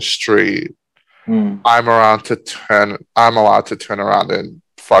on the street, Mm, I'm allowed to turn around and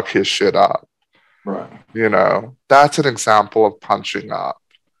fuck his shit up. right. That's an example of punching up.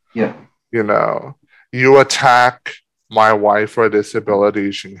 Yeah. You know, you attack my wife for a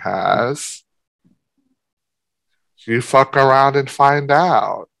disability she has, you fuck around and find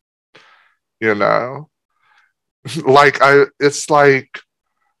out, you know? It's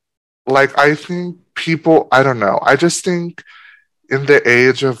like I think people, I don't know. I just think in the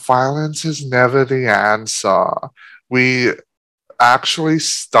age of violence is never the answer. We actually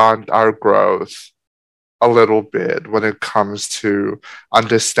stunt our growth a little bit when it comes to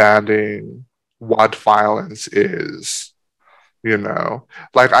understanding what violence is. You know,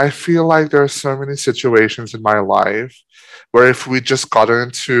 like I feel like there are so many situations in my life where if we just got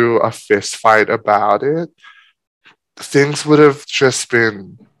into a fist fight about it, things would have just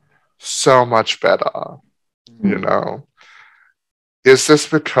been so much better, you Mm. know? Is this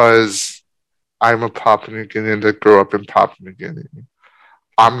because I'm a Papua New Guinean that grew up in Papua New Guinea?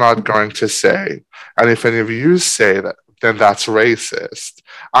 I'm not going to say. And if any of you say that, then that's racist.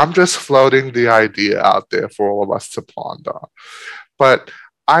 I'm just floating the idea out there for all of us to ponder. But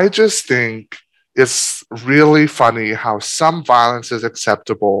I just think it's really funny how some violence is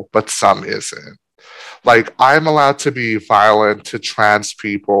acceptable, but some isn't. Like, I'm allowed to be violent to trans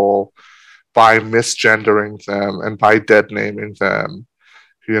people by misgendering them and by dead naming them,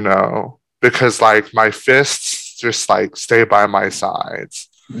 because like my fists just like stay by my sides,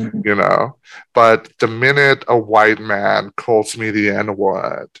 Mm. you know. But the minute a white man calls me the N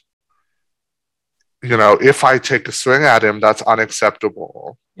word, if I take a swing at him, that's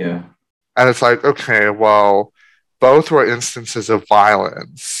unacceptable. Yeah. And it's like, okay, well, both were instances of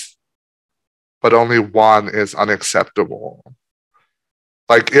violence, but only one is unacceptable.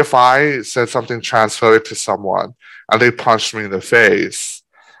 Like if I said something transphobic to someone and they punched me in the face,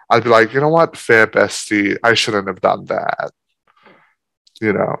 I'd be like, you know what, fair bestie, I shouldn't have done that.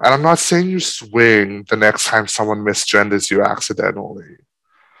 And I'm not saying you swing the next time someone misgenders you accidentally.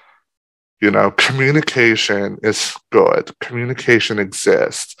 Communication is good. Communication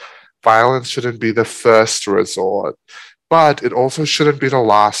exists. Violence shouldn't be the first resort, but it also shouldn't be the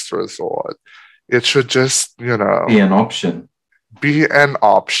last resort. It should just, Be an option. be an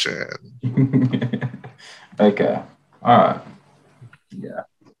option. Okay. All right. Yeah.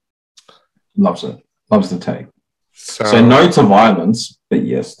 Loves it. Loves the take. So So, no to violence, but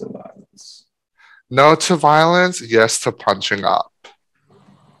yes to violence. no to violence, yes to punching up.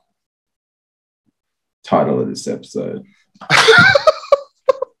 Title of this episode.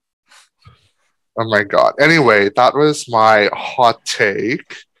 Oh my God. Anyway, that was my hot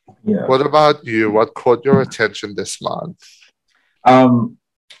take. Yeah. What about you? What caught your attention this month?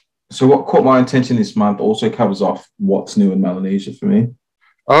 So what caught my attention this month also covers off what's new in Melanesia for me.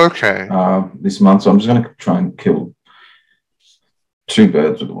 Okay. This month. So I'm just going to try and kill two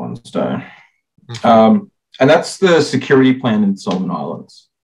birds with one stone. Mm-hmm. And that's the security plan in Solomon Islands.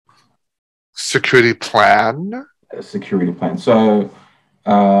 Security plan? Security plan. So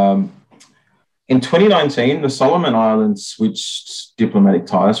in 2019, the Solomon Islands switched diplomatic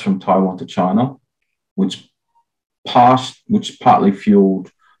ties from Taiwan to China, which partly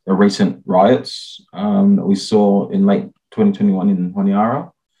fueled recent riots that we saw in late 2021 in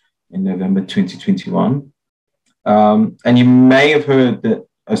Honiara in November 2021. And you may have heard that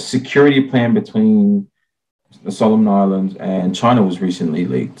a security plan between the Solomon Islands and China was recently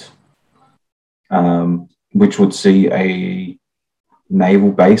leaked, which would see a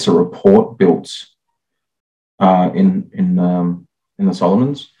naval base or a port built in the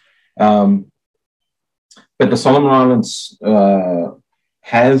Solomons. But the Solomon Islands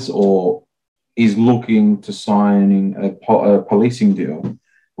has or is looking to signing a policing deal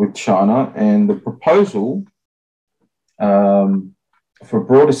with China, and the proposal for a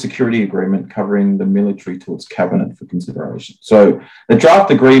broader security agreement covering the military to its cabinet for consideration. So the draft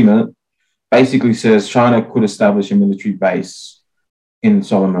agreement basically says China could establish a military base in the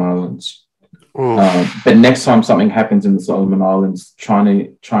Solomon Islands. But next time something happens in the Solomon Islands,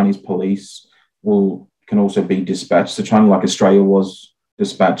 Chinese police can also be dispatched. So China, like Australia was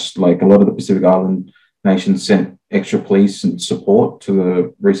dispatched, like a lot of the Pacific Island nations sent extra police and support to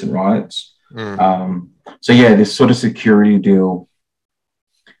the recent riots. So yeah, this sort of security deal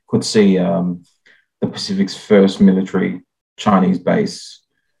could see the Pacific's first military Chinese base.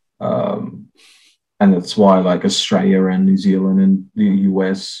 And that's why like Australia and New Zealand and the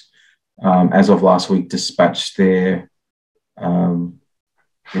US, as of last week, dispatched their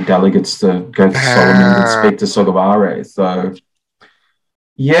delegates to go to Solomon and speak to Sogavare. So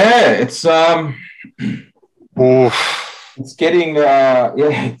yeah, it's getting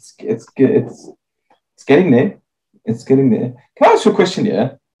it's getting there. It's getting there. Can I ask you a question?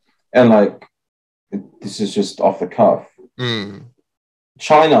 Yeah, and like this is just off the cuff.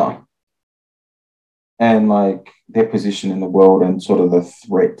 China and like their position in the world and sort of the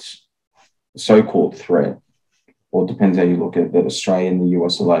threat, so-called threat, or depends how you look at it, that Australia and the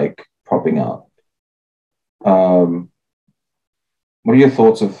US are like propping up. What are your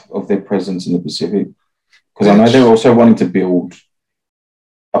thoughts of their presence in the Pacific? Because I know they're also wanting to build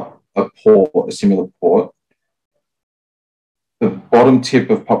a port, a similar port. The bottom tip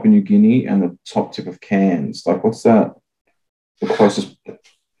of Papua New Guinea and the top tip of Cairns. Like, what's that? The closest.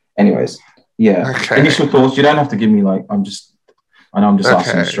 Anyways, yeah. Okay. Initial thoughts. You don't have to give me like. I know I'm just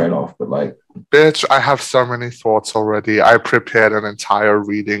asking straight off, but like. Bitch, I have so many thoughts already. I prepared an entire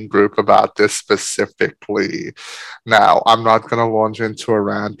reading group about this specifically. Now, I'm not going to launch into a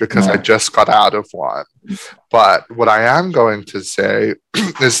rant because I just got out of one. But what I am going to say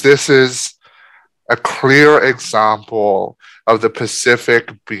is this is a clear example of the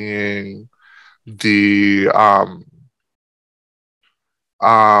Pacific being the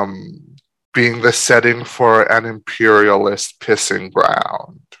being the setting for an imperialist pissing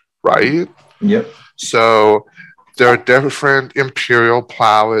ground, right? Yep. So there are different imperial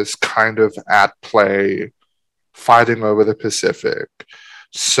powers kind of at play fighting over the Pacific.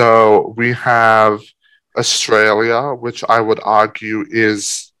 So we have Australia, which I would argue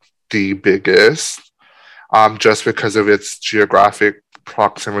is the biggest, just because of its geographic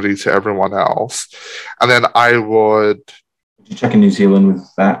proximity to everyone else. And then I would... You check in New Zealand with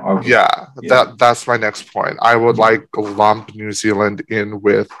that? Yeah. That's my next point. I would like lump New Zealand in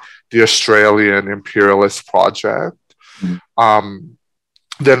with the Australian imperialist project.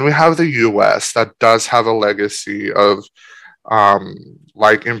 Then we have the US that does have a legacy of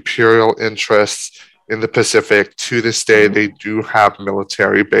like imperial interests in the Pacific. To this day, they do have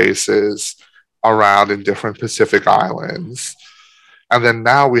military bases around in different Pacific islands. And then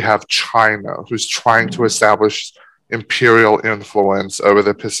now we have China, who's trying to establish imperial influence over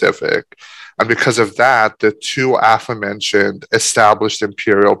the Pacific. And because of that, the two aforementioned established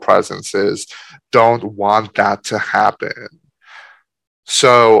imperial presences don't want that to happen.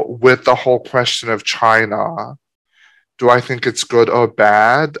 So with the whole question of China, do I think it's good or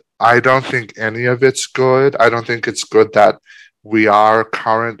bad? I don't think any of it's good. I don't think it's good that we are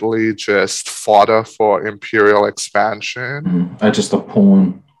currently just fodder for imperial expansion. Just a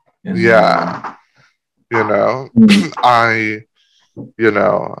pawn. Yeah. I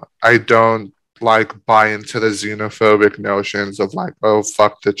don't like buy into the xenophobic notions of like, oh,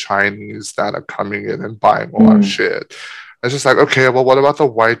 fuck the Chinese that are coming in and buying all our shit. It's just like, okay, well, what about the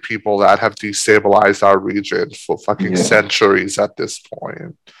white people that have destabilized our region for fucking centuries at this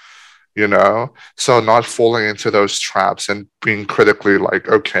point? So not falling into those traps and being critically like,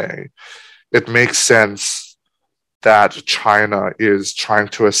 okay, it makes sense that China is trying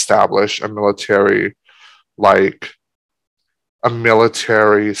to establish a military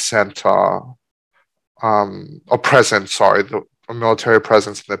center, a military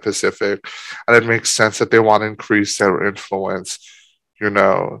presence in the Pacific. And it makes sense that they want to increase their influence,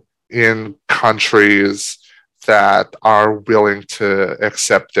 in countries that are willing to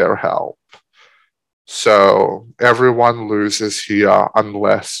accept their help. So everyone loses here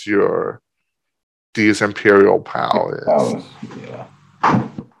unless you're these imperial powers. Powers. Yeah.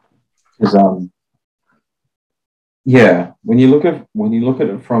 'Cause, yeah, when you look at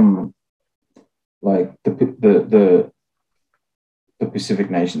it from like the Pacific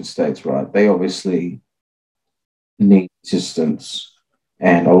nation states, right? They obviously need assistance,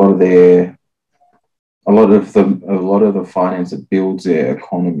 and a lot of the finance that builds their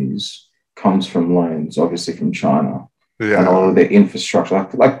economies comes from loans, obviously from China, and a lot of Yeah. their infrastructure,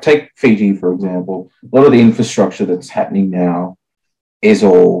 like take Fiji for example, a lot of the infrastructure that's happening now is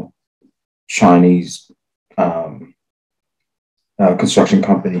all Chinese um, construction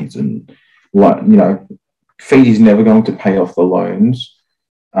companies, and like Fiji's never going to pay off the loans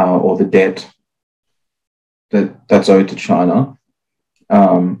or the debt that's owed to China.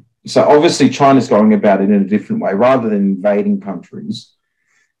 So obviously China's going about it in a different way rather than invading countries,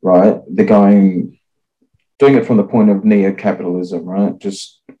 right? They're doing it from the point of neo-capitalism, right?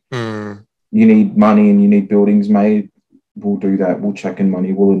 Just Mm, you need money and you need buildings made. We'll do that. We'll chuck in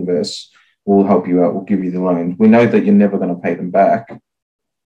money. We'll invest. We'll help you out. We'll give you the loans. We know that you're never going to pay them back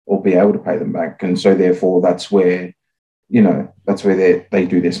or be able to pay them back, and so therefore that's where they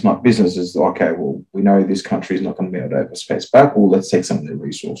do their smart business. Is okay. Well, we know this country is not going to be able to overpay us back. Well, let's take some of their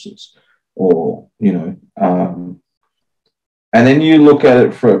resources, or and then you look at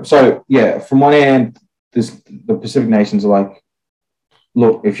it from one hand, the Pacific nations are like,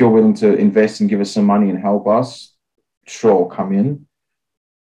 look, if you're willing to invest and give us some money and help us, sure, come in.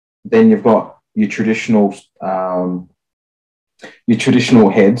 Then you've got your traditional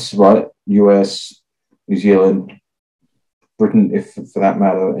heads, right? US, New Zealand, Britain, if for that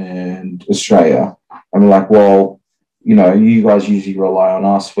matter, and Australia. And we're like, well, you guys usually rely on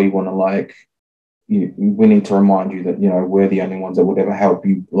us. We want to we need to remind you that we're the only ones that would ever help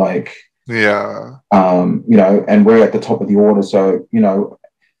you. yeah. And we're at the top of the order. So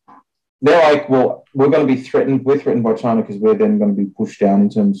they're like, well, we're going to be threatened. We're threatened by China because we're then going to be pushed down in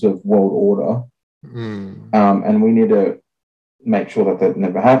terms of world order. Mm, And we need to make sure that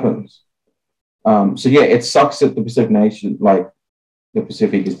never happens. So yeah, it sucks that the Pacific nation, like the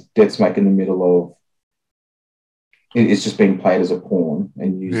Pacific, is dead smack in the middle of. It's just being played as a pawn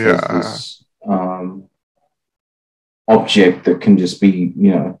and used as yeah. this object that can just be,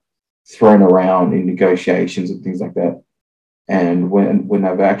 thrown around in negotiations and things like that. And when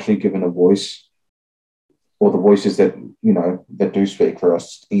they've actually given a voice, or the voices that that do speak for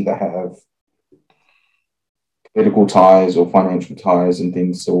us either have political ties or financial ties and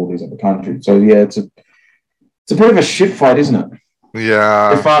things to all these other countries. So yeah, it's a bit of a shit fight, isn't it?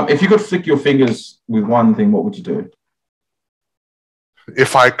 Yeah. If you could flick your fingers with one thing, what would you do?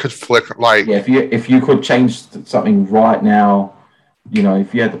 If I could flick, Yeah, if you could change something right now,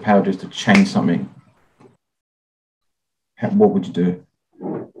 if you had the power just to change something, what would you do?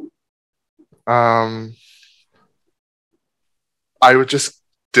 um, I would just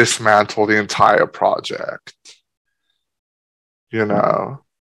dismantle the entire project. You know,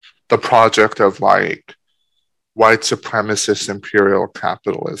 the project of white supremacist imperial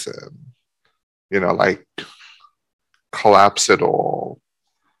capitalism. Like collapse it all.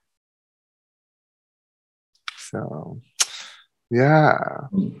 So yeah.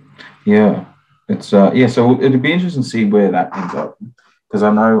 Yeah, it's yeah. So it'd be interesting to see where that ends up, because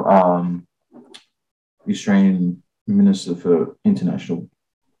I know the Australian Minister for International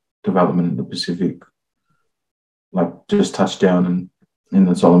Development in the Pacific, like just touched down in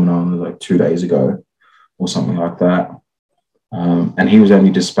the Solomon Islands like 2 days ago or something like that. And he was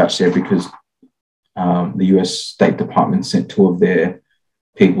only dispatched there because the US State Department sent two of their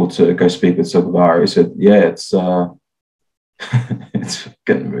people to go speak with Silvara. He said, "Yeah, it's it's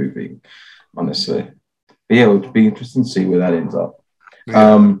getting moving, honestly." But yeah, it would be interesting to see where that ends up.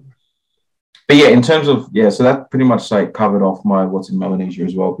 Yeah. Um, but yeah, in terms of so that pretty much like covered off my what's in Melanesia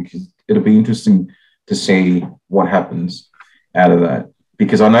as well, because it'll be interesting to see what happens out of that.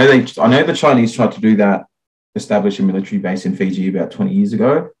 Because I know the Chinese tried to do that, establish a military base in Fiji about 20 years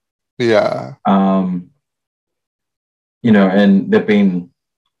ago. Yeah. Um, and they've been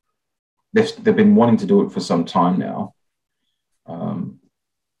wanting to do it for some time now. Um,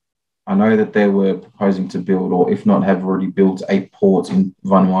 I know that they were proposing to build, or if not, have already built a port in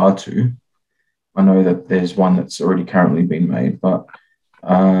Vanuatu. I know that there's one that's already currently been made, but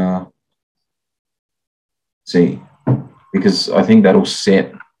uh, see, because I think that'll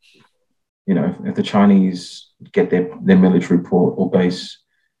set, if the Chinese get their military port or base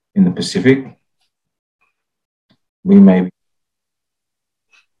in the Pacific, we may.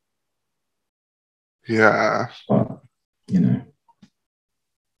 Yeah. But, you know,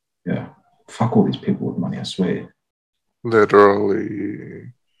 yeah. Fuck all these people with money, I swear.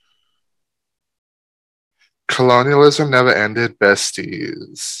 Literally. Colonialism never ended,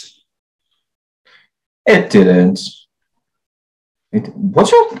 besties. It didn't.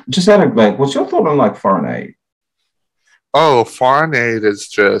 What's your just out of like? What's your thought on like foreign aid? Oh, foreign aid is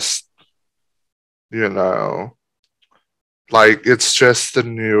just, you know, like it's just the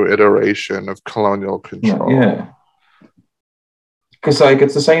new iteration of colonial Like, control. yeah, because like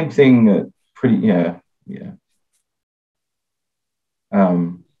it's the same thing. Pretty, yeah, yeah.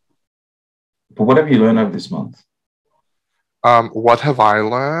 Um, but what have you learned over this month? What have I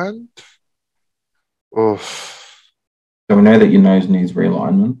learned? Oof. So we know that your nose needs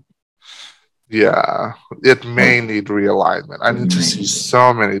realignment. Yeah, it What may need realignment. I what do need you to see mean?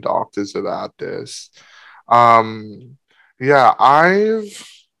 so many doctors about this. Um, yeah, I've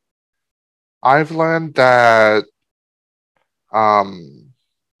learned that um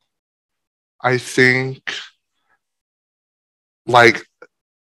I think like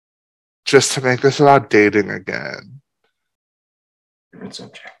just to make this about dating again. Favorite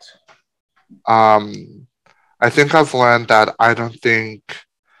subject. Um, I think I've learned that I don't think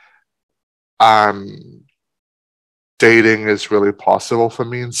um dating is really possible for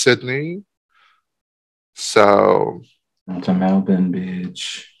me in Sydney. So Not to Melbourne,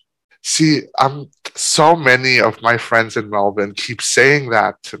 bitch. see, so many of my friends in Melbourne keep saying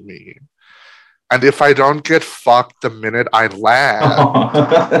that to me. And if I don't get fucked the minute I land,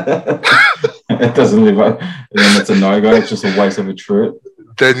 It doesn't live up. Then it's a no go. It's just a waste of a trip.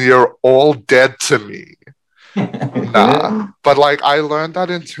 then you're all dead to me. Nah. Yeah. But like I learned that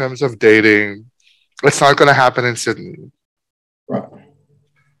in terms of dating, it's not gonna happen in Sydney. Right. And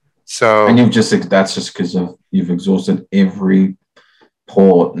So you've just that's just because of you've exhausted every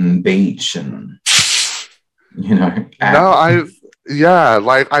port and beach and no, app.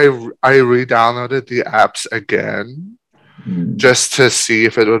 I re-downloaded the apps again Mm. just to see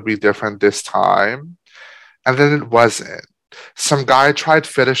if it would be different this time. And then it wasn't. Some guy tried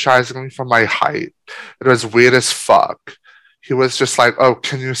fetishizing me for my height. It was weird as fuck. He was just like, "Oh,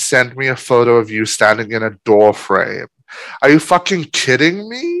 can you send me a photo of you standing in a door frame?" Are you fucking kidding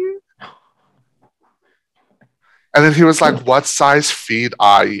me? And then he was like, "What size feet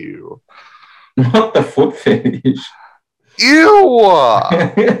are you?" Not the foot fetish. Ew!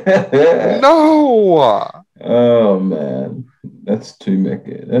 No! Oh man, that's too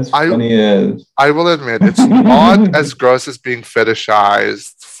mecca. That's I funny as. I will admit it's not as gross as being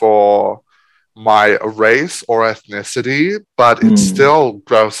fetishized for my race or ethnicity, but it's Hmm. still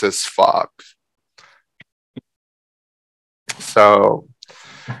gross as fuck. So,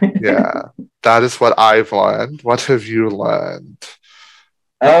 yeah, that is what I've learned. What have you learned?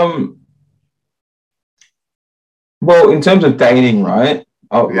 um. Well, in terms of dating, right?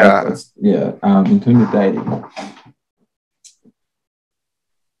 Oh, like Yeah, that's yeah. In terms of dating,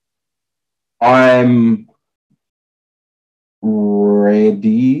 I'm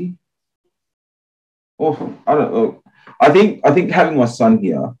ready. Oh, I don't know. I think having my son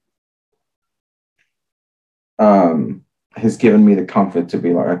here um has given me the comfort to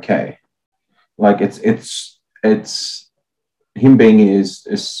be like, okay, like it's him being here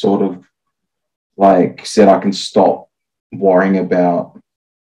is sort of like said I can stop worrying about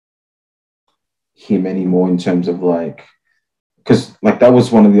him anymore in terms of like because like that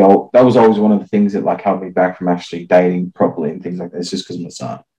was always one of the things that like held me back from actually dating properly and things like that. It's just because of my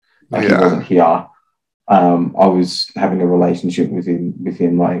son. Like he wasn't yeah, here. I was having a relationship with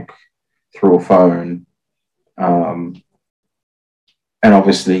him like through a phone. Um, and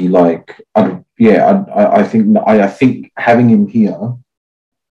obviously like I think having him here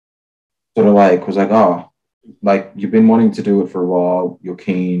sort of like was like, oh, like you've been wanting to do it for a while, you're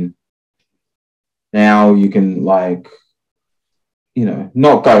keen. Now you can like,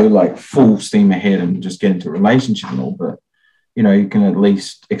 not go like full steam ahead and just get into a relationship and all, but you can at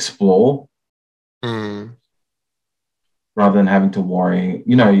least explore mm, rather than having to worry,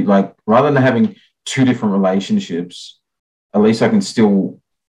 like rather than having two different relationships, at least I can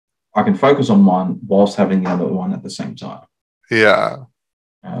focus on one whilst having the other one at the same time. yeah,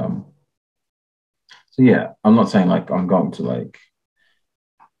 Um, so yeah, I'm not saying like I'm going to like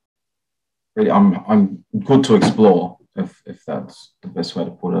really I'm good to explore if that's the best way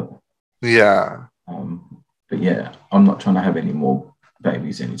to put it. yeah. But yeah, I'm not trying to have any more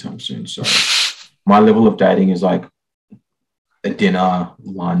babies anytime soon. So my level of dating is like a dinner,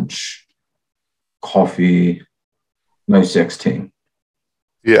 lunch, coffee, no sexting.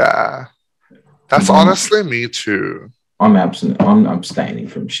 Yeah. That's I'm honestly me too. I'm absent. I'm abstaining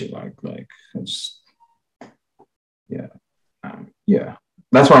from shit like I just. Yeah. Yeah.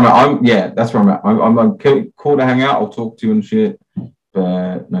 That's where I'm at. That's where I'm at. I'm like, cool to hang out. I'll talk to you and shit,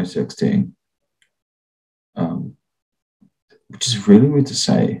 but no sexting. Um, which is really weird to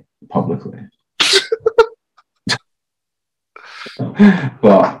say publicly.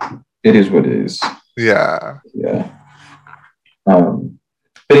 But it is what it is. Yeah. Yeah. But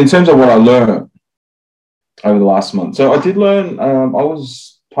in terms of what I learned over the last month, so I did learn. I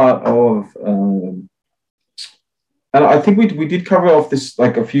was part of, and I think we did cover off this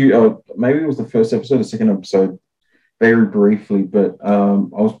like a few. Maybe it was the first episode, the second episode, very briefly. But I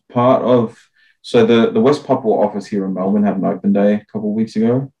was part of. So the West Papua office here in Melbourne had an open day a couple of weeks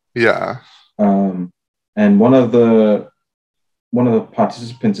ago. Yeah. And one of the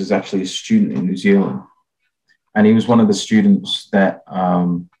participants is actually a student in New Zealand, and he was one of the students that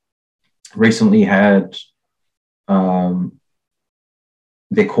recently had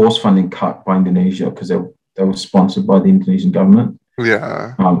their course funding cut by Indonesia because they were sponsored by the Indonesian government.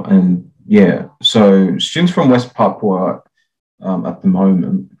 Yeah. And yeah, so students from West Papua at the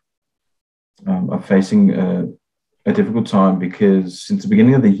moment are facing a difficult time because since the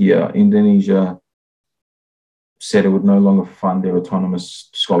beginning of the year, Indonesia said it would no longer fund their autonomous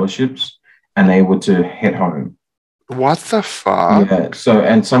scholarships and they were to head home. What the fuck? Yeah. So,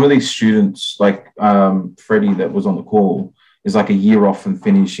 and some of these students, like Freddie that was on the call, is like a year off from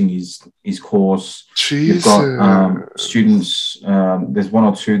finishing his course. Jesus. You've got students, there's one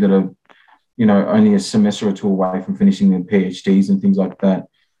or two that are, only a semester or two away from finishing their PhDs and things like that.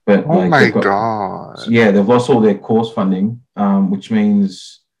 But oh my God. Yeah, they've lost all their course funding, which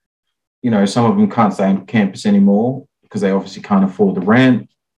means, some of them can't stay on campus anymore because they obviously can't afford the rent.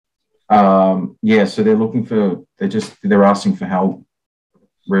 Yeah, so they're asking for help,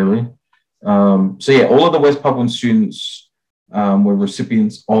 really. So yeah, all of the West Papuan students were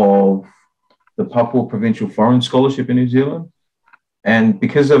recipients of the Papua Provincial Foreign Scholarship in New Zealand, and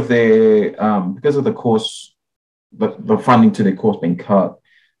because of the course, the funding to their course being cut,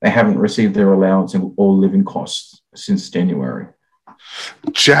 they haven't received their allowance and all living costs since January.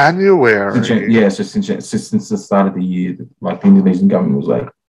 January. So since the start of the year, like the Indonesian government was like,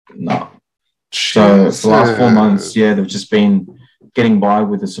 no. So for the last 4 months, yeah, they've just been getting by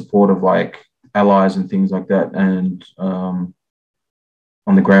with the support of like allies and things like that, and on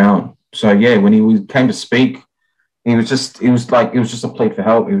the ground. So yeah, when he came to speak, it was just a plea for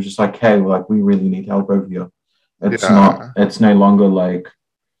help. It was just like, hey, like we really need help over here. It's no longer like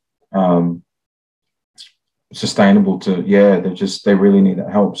sustainable to, they really need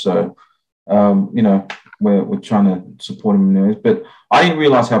that help. So we're trying to support him in those. But I didn't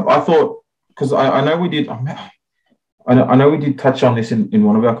realize how, I thought, because I know we did, I know we did touch on this in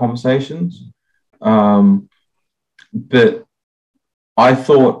one of our conversations, but I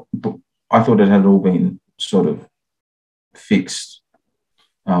thought it had all been sort of fixed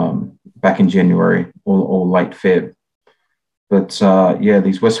back in January or late Feb. But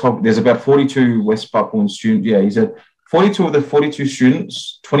there's about 42 West Papuan students. Yeah, he said 42 of the 42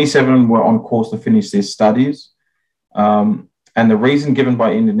 students, 27 were on course to finish their studies. And the reason given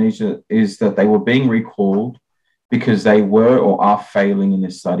by Indonesia is that they were being recalled because they were or are failing in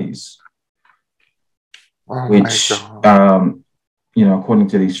their studies. Which, according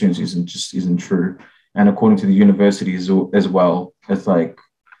to these students, isn't true. And according to the universities as well, it's like,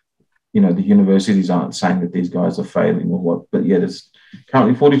 the universities aren't saying that these guys are failing or what. But yeah, there's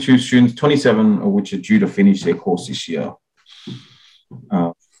currently 42 students, 27 of which are due to finish their course this year.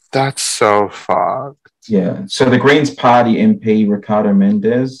 That's so fucked. Yeah. So the Greens Party MP, Ricardo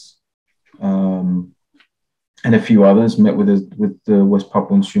Mendes, and a few others met with the West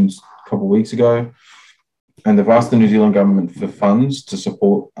Papuan students a couple of weeks ago. And they've asked the New Zealand government for funds to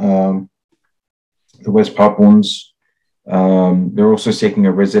support the West Papuans. They're also seeking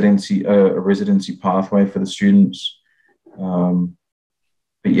a residency pathway for the students. But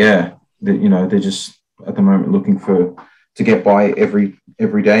yeah, they're just at the moment looking to get by every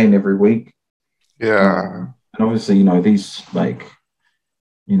day and every week. Yeah. And obviously, these like,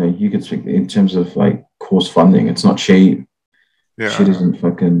 you could speak in terms of like course funding. It's not cheap. Yeah. Shit isn't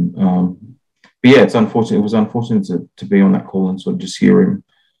fucking. But yeah, it's unfortunate. It was unfortunate to be on that call and sort of just hear him,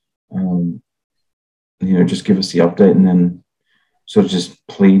 just give us the update and then sort of just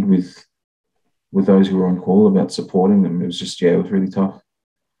plead with those who were on call about supporting them. It was just, it was really tough.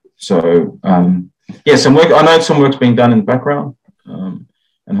 So, some work. I know some work's being done in the background,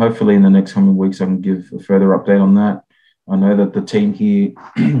 and hopefully in the next coming weeks I can give a further update on that. I know that the team here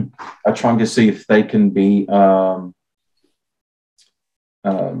are trying to see if they can be,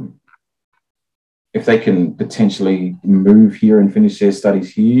 if they can potentially move here and finish their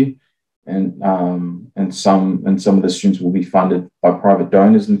studies here, and some of the students will be funded by private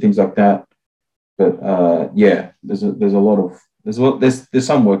donors and things like that. But yeah, there's a lot of there's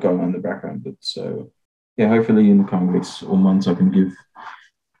some work going on in the background. But so yeah, hopefully in the coming weeks or months I can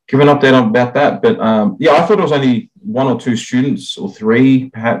give an update about that. But yeah, I thought it was only one or two students or three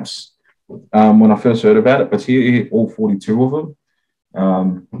perhaps when I first heard about it, but here all 42 of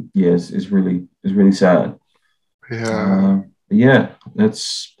them. Yes, is really sad. Yeah. Yeah,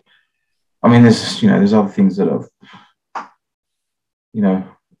 that's. I mean, there's other things that have you know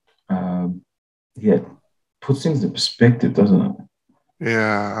um, yeah puts things in perspective, doesn't it?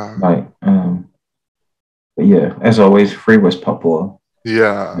 Yeah. Like but yeah, as always, free West Papua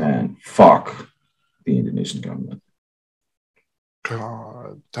Yeah. and fuck the Indonesian government.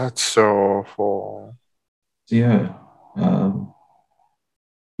 God, that's so awful. So yeah, um,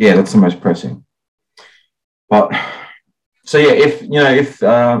 yeah, that's the most pressing. But so yeah, if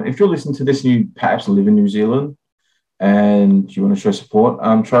you're listening to this and you perhaps live in New Zealand and you want to show support,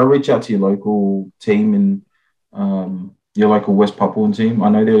 try to reach out to your local team and your local West Papuan team. I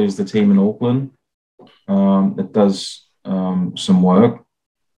know there is the team in Auckland that does some work,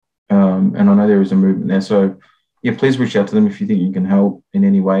 and I know there is a movement there. So yeah, please reach out to them if you think you can help in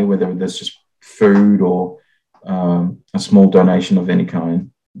any way, whether that's just food or a small donation of any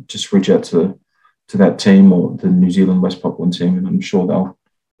kind. Just reach out to that team or the New Zealand West Papuan team, and I'm sure they'll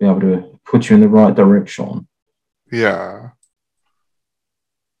be able to put you in the right direction. Yeah.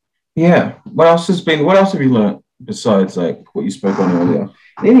 Yeah. What else have you learned besides like what you spoke on earlier?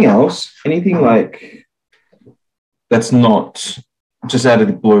 Anything else? Anything like that's not just out of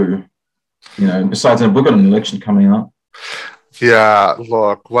the blue? Besides that, we've got an election coming up, Yeah,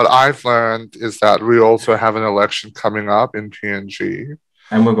 look, what I've learned is that we also have an election coming up in PNG.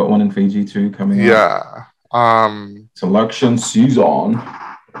 and we've got one in Fiji too coming up. Yeah. It's election season.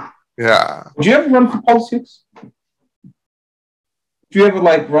 Yeah. Would you ever run for politics? Do you ever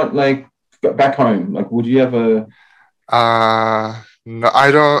like run like back home? Like, would you ever? No,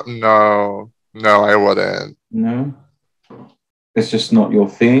 I don't know. No, I wouldn't. No, it's just not your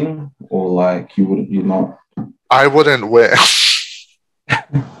thing, or like you wouldn't. You're not. I wouldn't win.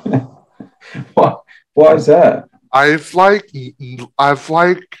 What? Why is that? I've like I've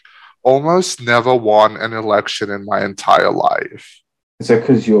like almost never won an election in my entire life. Is that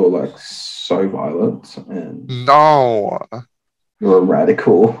because you're like so violent and No. you're a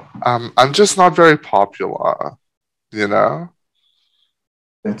radical? I'm just not very popular, you know?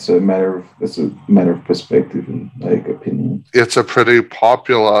 That's a matter of perspective and like opinion. It's a pretty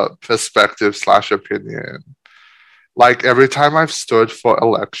popular perspective slash opinion. Like every time I've stood for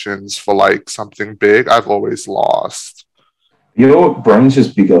elections for like something big, I've always lost. Your brain's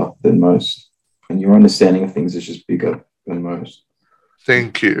just bigger than most, and your understanding of things is just bigger than most.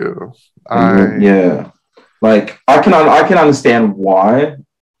 Thank you. And you're I yeah, like I can understand why.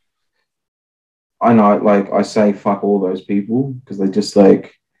 I know, like I say, fuck all those people because they just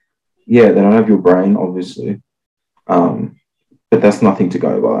like yeah, they don't have your brain, obviously. Um, but that's nothing to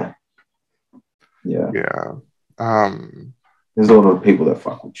go by. Yeah, yeah. Um there's a lot of people that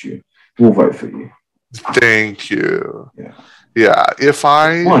fuck with you. We'll vote for you. Thank you. Yeah, Yeah, if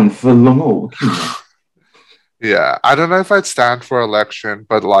I one for Lamar. yeah, I don't know if I'd stand for election,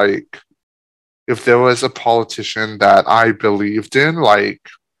 but like if there was a politician that I believed in, like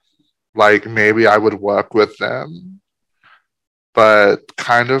maybe I would work with them, but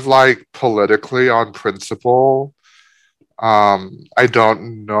kind of like politically on principle, I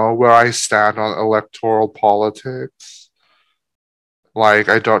don't know where I stand on electoral politics. Like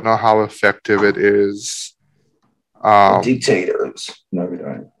I don't know how effective it is. Um, Dictators. No, we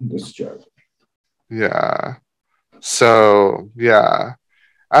don't. This is a joke. yeah. So yeah.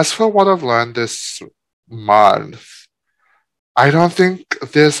 As for what I've learned this month, I don't think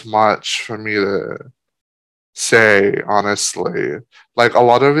there's much for me to say, honestly. Like a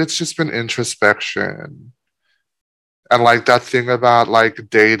lot of it's just been introspection. And like that thing about like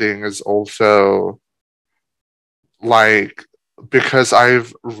dating is also like because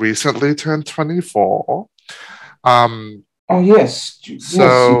I've recently turned 24. Um, Oh yes, yes, you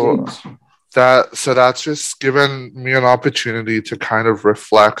so did. that's just given me an opportunity to kind of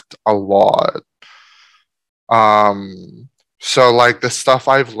reflect a lot. So like the stuff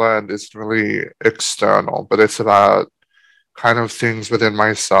I've learned is really external, but it's about kind of things within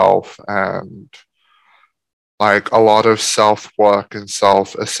myself and like a lot of self work and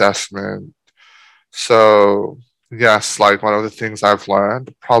self assessment. So, yes, like one of the things I've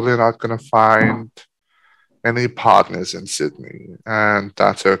learned, probably not going to find any partners in Sydney, and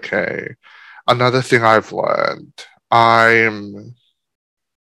that's okay. Another thing I've learned, I'm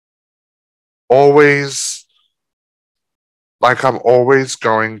always like I'm always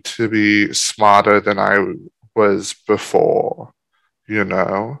going to be smarter than I was before, you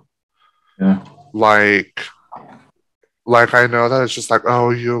know? Yeah. Like I know that it's just like,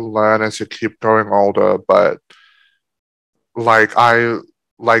 oh, you learn as you keep growing older, but like I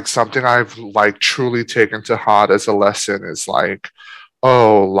like something I've like truly taken to heart as a lesson is like,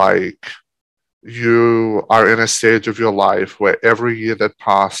 oh, like you are in a stage of your life where every year that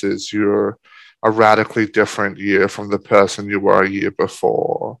passes, you're a radically different year from the person you were a year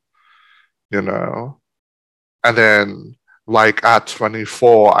before, you know? And then, like at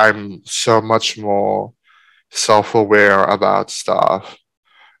 24, I'm so much more self aware about stuff.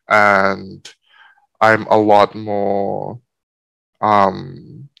 And I'm a lot more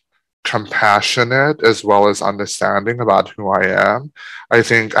um, compassionate as well as understanding about who I am. I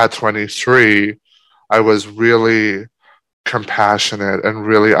think at 23, I was really compassionate and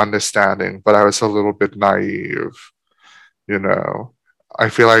really understanding, but I was a little bit naive, you know. I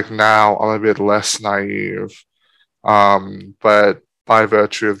feel like now I'm a bit less naive, but by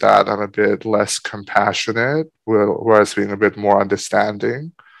virtue of that, I'm a bit less compassionate, whereas being a bit more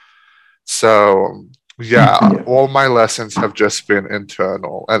understanding. So, yeah, Yeah. all my lessons have just been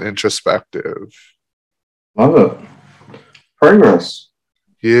internal and introspective. Love it. Progress.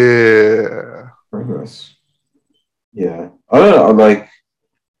 Yeah. Progress. Yeah. I don't know. Like,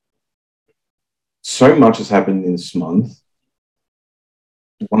 so much has happened in this month.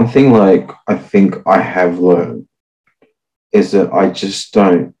 One thing, like, I think I have learned is that I just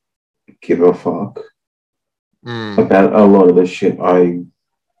don't give a fuck Mm, about a lot of the shit I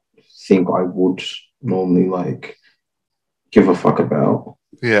think I would normally, like, give a fuck about.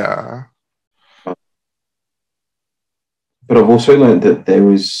 yeah. But I've also learned that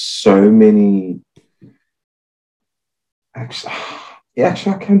there is so many. Actually, yeah,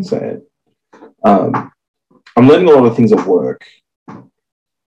 actually, I can say it. Um, I'm learning a lot of things at work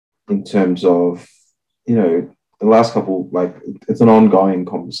in terms of, the last couple, like, it's an ongoing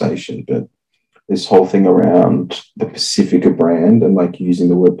conversation, but this whole thing around the Pacifica brand and like using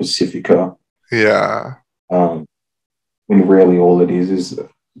the word Pacifica, Yeah. um, when really all it is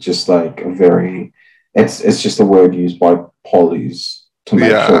just like a very, it's just a word used by polys to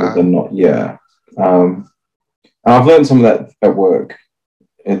make sure that they're Yeah. not, yeah. And I've learned some of that at work.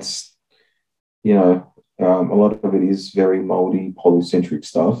 It's, a lot of it is very moldy, polycentric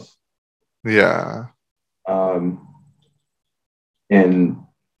stuff. Yeah. Um, and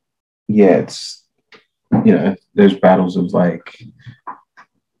yeah, it's, there's battles of like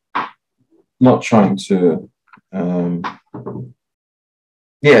not trying to, um,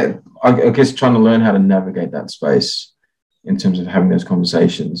 yeah, I guess trying to learn how to navigate that space in terms of having those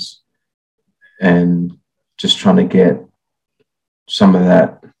conversations and just trying to get some of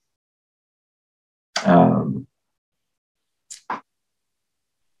that, um,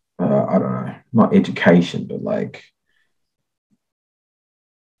 I don't know, not education, but like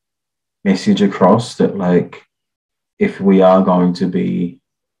message across that, like, if we are going to be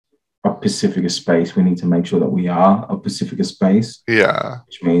a Pacifica space, we need to make sure that we are a Pacifica space, Yeah.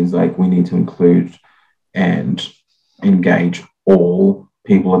 which means like we need to include and engage all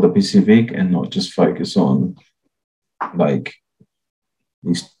people of the Pacific and not just focus on like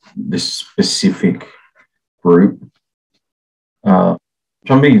this specific group.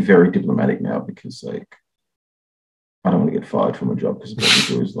 Trying to be very diplomatic now because like I don't want to get fired from a job because what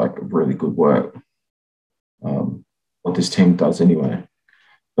we do is like really good work. What this team does anyway.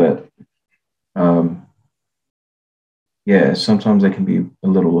 But yeah, sometimes they can be a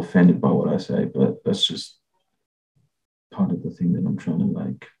little offended by what I say, but that's just part of the thing that I'm trying to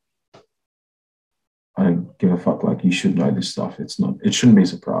like. I don't give a fuck. Like you should know this stuff. It's not. It shouldn't be a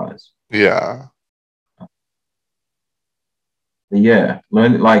surprise. Yeah. But yeah,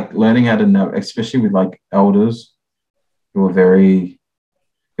 learning how to know, especially with like elders who are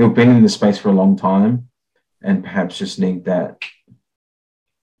who've been in the space for a long time, and perhaps just need that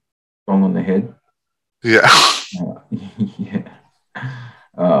bong on the head. Yeah. Yeah,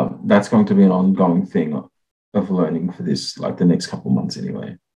 that's going to be an ongoing thing of learning for this, like the next couple of months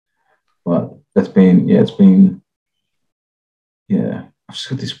anyway. But it's been, yeah. I've just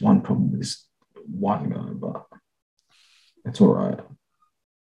got this one problem with this one guy, but it's all right.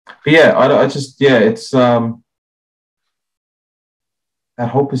 But yeah, I just, yeah, it's that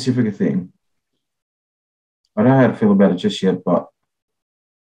whole Pacifica thing. I don't know how to feel about it just yet, but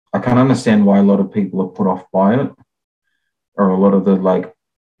I can understand why a lot of people are put off by it, or a lot of the like,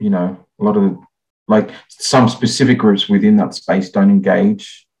 a lot of the like some specific groups within that space don't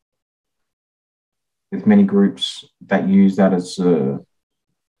engage with many groups that use that as a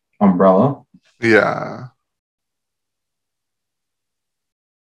umbrella. Yeah.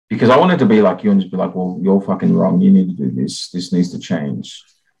 Because I wanted to be like you and just be like, well, you're fucking wrong. You need to do this. This needs to change.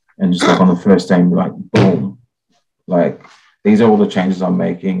 And just like on the first day, be like, boom, like these are all the changes I'm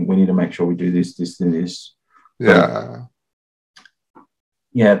making. We need to make sure we do this, this, and this. But Yeah.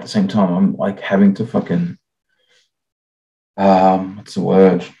 yeah, at the same time, I'm like having to fucking what's the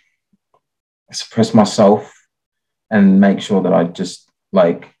word? Suppress myself and make sure that I just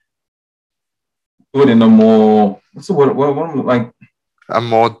like do it in a more what's the word? What like A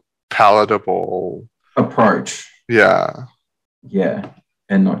more palatable. approach. Yeah. Yeah.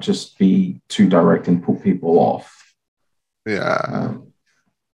 And not just be too direct and put people off. Yeah.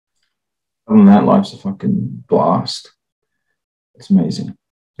 Other than that, life's a fucking blast. It's amazing.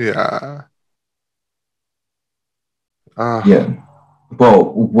 Yeah. Uh, Yeah.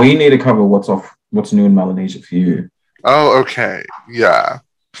 Well, we need to cover what's new in Melanesia for you oh, okay. Yeah.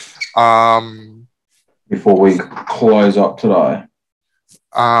 Um, before we close up today.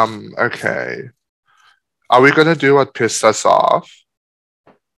 okay. Are we gonna do what pissed us off?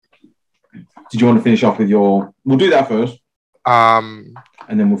 Did you want to finish off with your? We'll do that first, Um,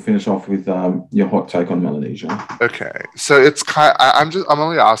 and then we'll finish off with your hot take on Melanesia. okay. So it's I'm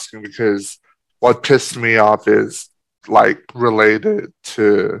only asking because what pissed me off is like related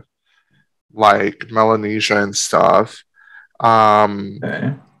to like Melanesia and stuff. Um,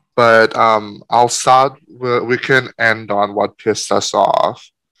 Okay. but I'll start. We can end on what pissed us off.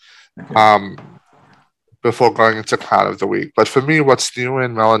 Okay. Um, before going into clown of the week. But for me, what's new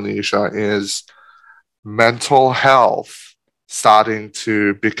in Melanesia is mental health starting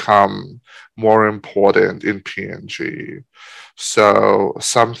to become more important in PNG. So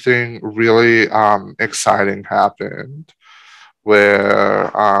something really exciting happened where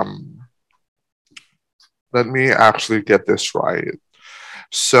let me actually get this right.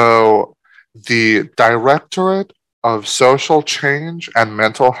 So the Directorate of Social Change and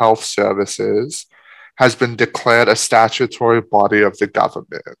Mental Health Services has been declared a statutory body of the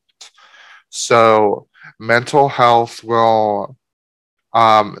government. So mental health will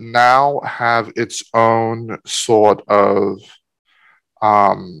now have its own sort of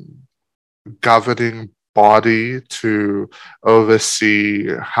um, governing body to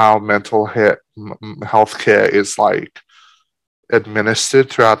oversee how health care is like administered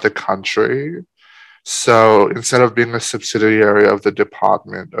throughout the country. So instead of being a subsidiary of the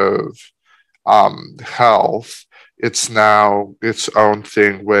Department of Health, it's now its own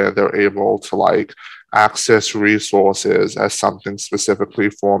thing where they're able to like access resources as something specifically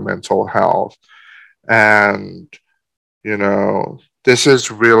for mental health. And, this is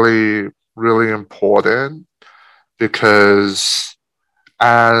really, really important because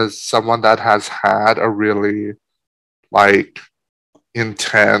as someone that has had a really like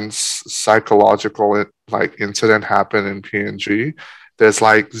intense psychological like incident happen in PNG, there's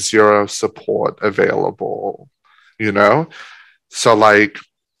like zero support available, you know? So like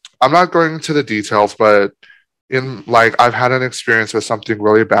I'm not going into the details, but in like I've had an experience where something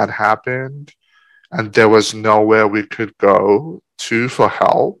really bad happened and there was nowhere we could go to for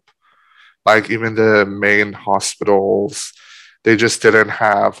help. Like even the main hospitals, they just didn't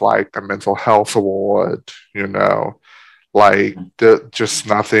have like a mental health ward. Like just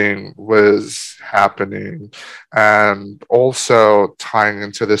nothing was happening. And also tying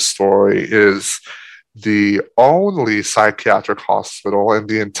into this story is the only psychiatric hospital in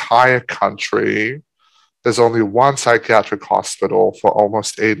the entire country. There's only one psychiatric hospital for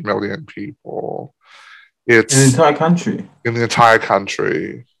almost 8 million people. In the It's entire country, in the entire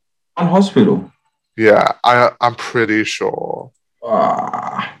country. one hospital. Yeah, I'm pretty sure.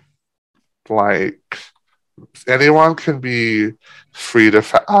 Ah, Like anyone can be free to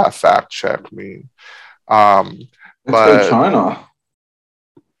fact check me. Um, let's go but China.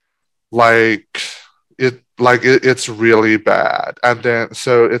 like it's really bad. And then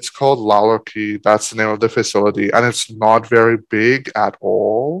so it's called Laloki. That's the name of the facility, and it's not very big at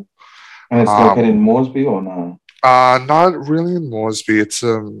all. And it's located in Um, Moresby or no? not really in Moresby.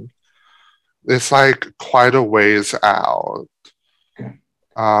 It's like quite a ways out. Okay.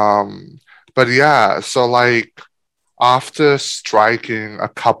 Um, but yeah, so like after striking a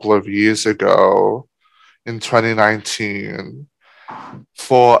couple of years ago in 2019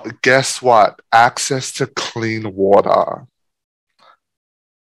 for guess what? Access to clean water.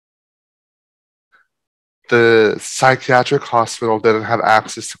 The psychiatric hospital didn't have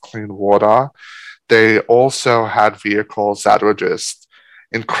access to clean water. They also had vehicles that were just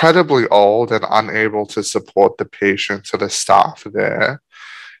incredibly old and unable to support the patients or the staff there.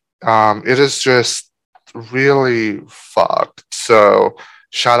 It is just really fucked. So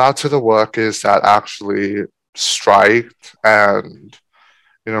shout out to the workers that actually striked and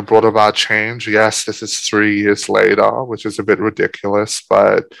brought about change. Yes, this is 3 years later, which is a bit ridiculous,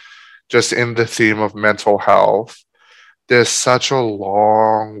 but just in the theme of mental health, there's such a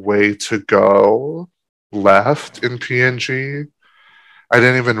long way to go left in PNG. I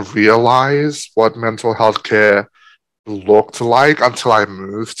didn't even realize what mental health care looked like until I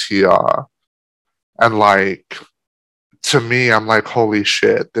moved here. And like, to me, I'm like, holy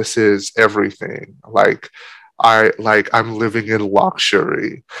shit, this is everything. I'm living in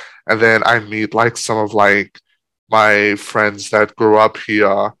luxury. And then I meet like some of like my friends that grew up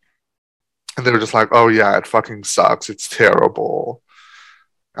here, and they were just like, oh yeah, it fucking sucks. It's terrible.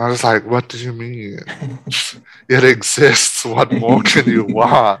 I was like, what do you mean? It exists. What more can you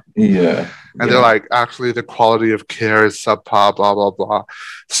want? Yeah. And they're Yeah. like, actually, the quality of care is subpar, blah, blah, blah.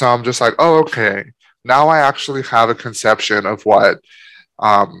 So I'm just like, oh, okay. Now I actually have a conception of what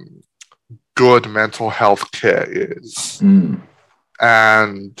um, good mental health care is. Mm.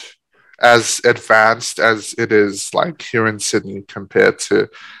 And as advanced as it is, like here in Sydney compared to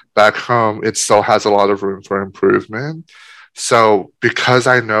back home, it still has a lot of room for improvement. So because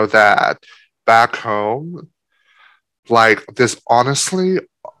I know that back home, like there's honestly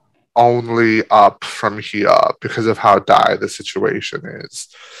only up from here because of how dire the situation is.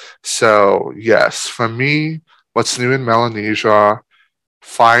 So, yes, for me, what's new in Melanesia,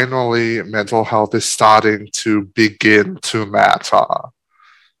 finally, mental health is starting to begin to matter.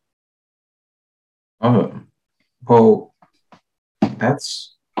 Oh, well,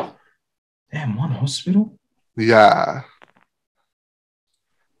 that's damn one hospital. Yeah,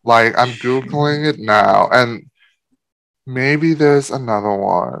 like I'm Shit. Googling it now, and maybe there's another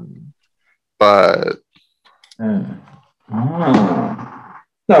one, but Yeah. Oh.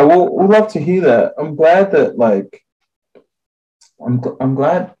 No, we'll love to hear that. I'm glad that like I'm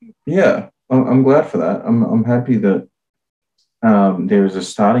glad. Yeah, I'm glad for that. I'm happy that there is a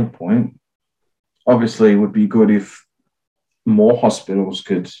starting point. Obviously, it would be good if more hospitals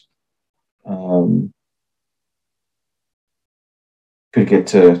um, could get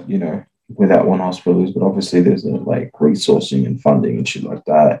to where that one hospital is. But obviously, there's like resourcing and funding and shit like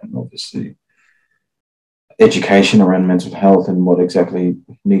that, and obviously education around mental health and what exactly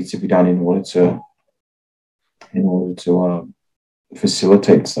needs to be done in order to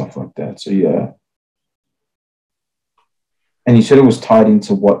facilitate stuff like that. So yeah, and you said it was tied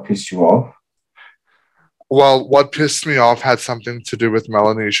into what pissed you off. well, what pissed me off had something to do with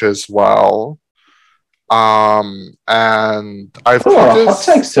Melanesia as well. And I've A put lot of hot this,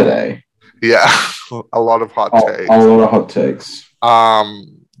 takes today. yeah, a lot of hot A takes. lot of hot takes.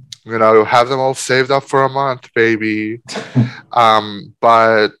 Um, have them all saved up for a month, baby.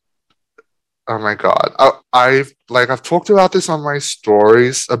 But oh my God, I've talked about this on my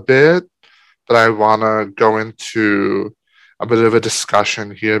stories a bit, but I wanna go into a bit of a discussion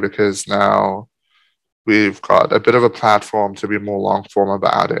here because now we've got a bit of a platform to be more long form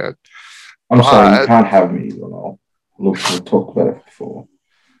about it. I'm sorry, you But can't have me. Look, we've talked about it before.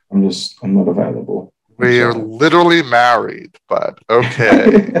 I'm not available. I'm we're sorry. literally married, but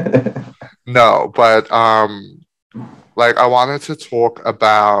okay. No, but like I wanted to talk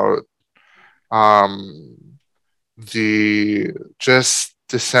about um the just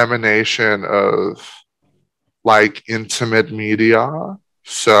dissemination of like intimate media,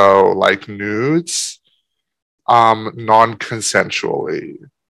 so like nudes, non-consensually.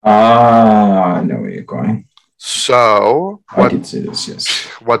 I know where you're going. So I did see this, yes.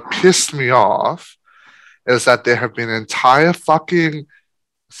 what pissed me off is that there have been entire fucking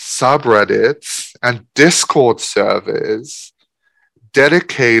subreddits and Discord servers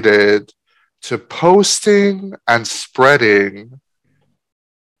dedicated to posting and spreading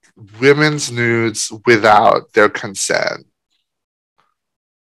women's nudes without their consent.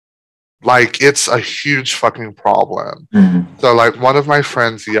 Like, it's a huge fucking problem. Mm. So, like, one of my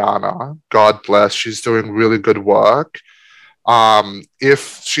friends, Yana, God bless, she's doing really good work.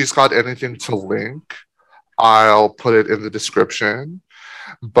 If she's got anything to link, I'll put it in the description.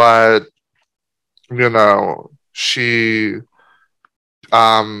 But, she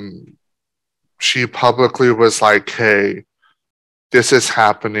um she publicly was like, hey, this is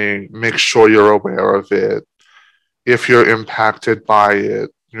happening. Make sure you're aware of it. If you're impacted by it,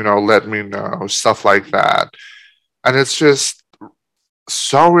 let me know. Stuff like that. And it's just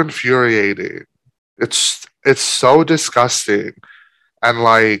so infuriating. It's so disgusting. And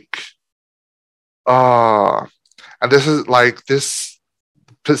like, uh and this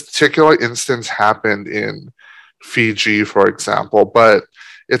particular instance happened in Fiji, for example, but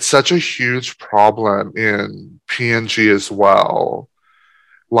it's such a huge problem in PNG as well.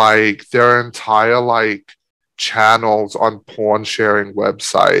 like their entire like channels on porn sharing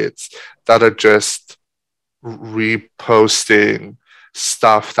websites that are just reposting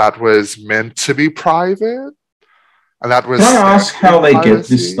stuff that was meant to be private and that Can was I ask standard how they get this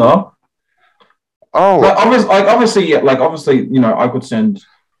privacy. stuff? Oh, Obviously, yeah, like obviously, I could send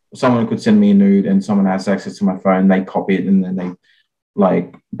someone could send me a nude, and someone has access to my phone. They copy it, and then they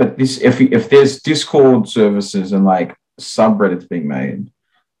like. But this, if there's Discord services and like subreddits being made,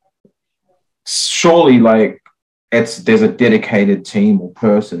 surely like there's a dedicated team or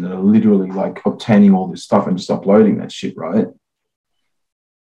person that are literally like obtaining all this stuff and just uploading that shit, right?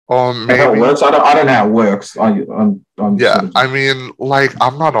 or Like how it maybe. works, I don't know how it works. I'm Yeah, sort of I just mean, like,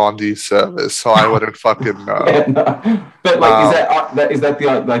 I'm not on these servers, so I wouldn't fucking yeah, know. no. But like, Um, is that the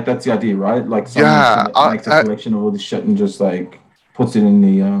like that's the idea, right? Like someone just yeah, makes a collection of all this shit and just like puts it in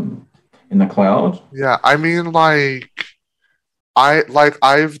the cloud. yeah. I mean,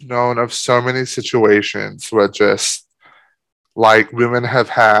 I've known of so many situations where just like women have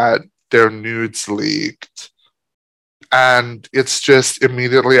had their nudes leaked, and it's just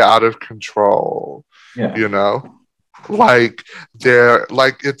immediately out of control. Yeah. You know, like they're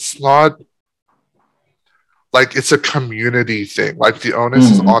like it's not like it's a community thing. Like the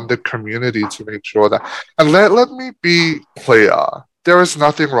onus is Mm. on the community to make sure that. And let me be clear: there is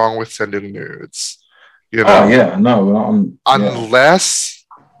nothing wrong with sending nudes. You Oh know, yeah, no, yeah. unless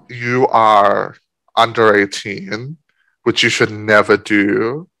you are under 18, which you should never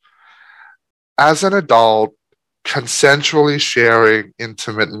do. As an adult, consensually sharing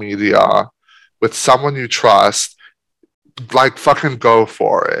intimate media with someone you trust, like fucking go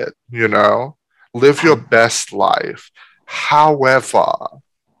for it, you know? Live your best life. However,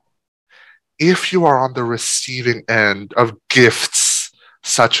 if you are on the receiving end of gifts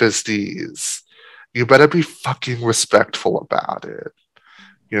such as these, you better be fucking respectful about it,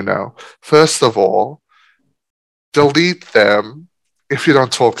 you know? First of all, delete them if you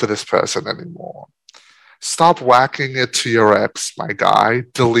don't talk to this person anymore. Stop whacking it to your ex, my guy.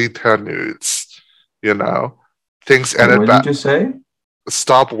 Delete her nudes. You know, things Wait, ended what did you bad. just say?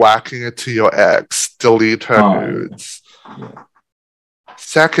 Stop whacking it to your ex. Delete her Oh yeah, nudes. yeah.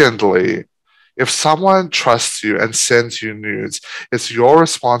 Secondly, if someone trusts you and sends you nudes, it's your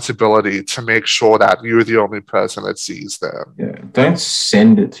responsibility to make sure that you're the only person that sees them. Yeah. Don't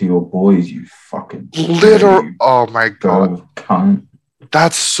send it to your boys, you fucking dirty Oh my God. go cunt.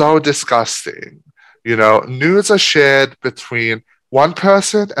 That's so disgusting. You know, nudes are shared between one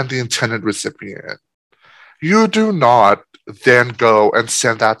person and the intended recipient. You do not then go and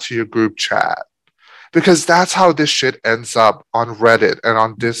send that to your group chat because that's how this shit ends up on Reddit and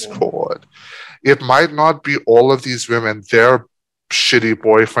on Yeah. Discord. It might not be all of these women, their shitty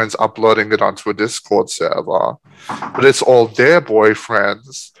boyfriends uploading it onto a Discord server, but it's all their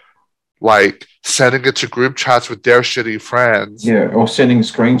boyfriends like sending it to group chats with their shitty friends. Yeah, or sending a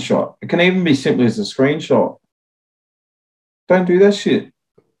screenshot. It can even be simply as a screenshot. Don't do that shit.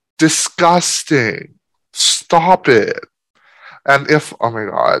 Disgusting. Stop it. And if oh my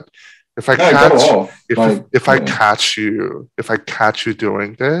god, if I No, go catch off. Like, yeah. if I catch you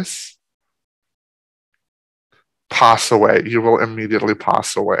doing this, pass away. You will immediately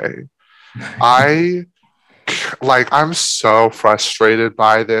pass away. I I'm so frustrated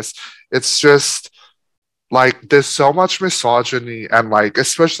by this. It's just like there's so much misogyny and like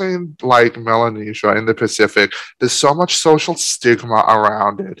especially in like Melanesia in the Pacific, there's so much social stigma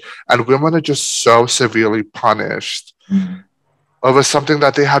around it, and women are just so severely punished Mm. over something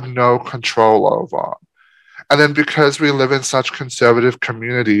that they have no control over. And then because we live in such conservative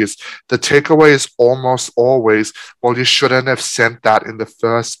communities, the takeaway is almost always, well, you shouldn't have sent that in the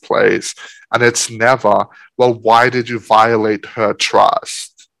first place. And it's never, well, why did you violate her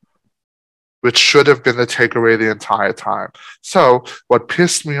trust? Which should have been the takeaway the entire time. So what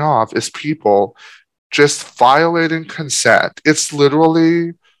pissed me off is people just violating consent. It's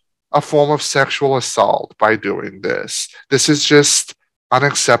literally a form of sexual assault by doing this. This is just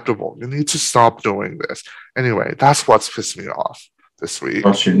unacceptable. You need to stop doing this. Anyway, that's what's pissed me off this week.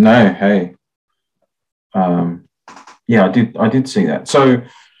 Got you. No, hey. Um, yeah, I did see that. So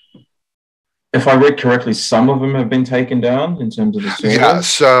if I read correctly, some of them have been taken down in terms of the Yeah, servers.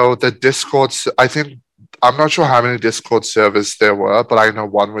 so the Discord, I think, I'm not sure how many Discord servers there were, but I know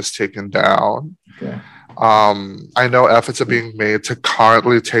one was taken down. Okay. I know efforts are being made to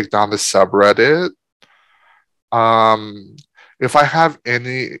currently take down the subreddit. Um, if I have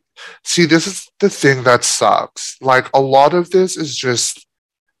any, see, this is the thing that sucks. Like, a lot of this is just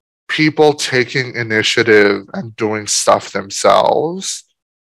people taking initiative and doing stuff themselves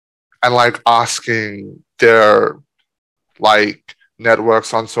and like asking their like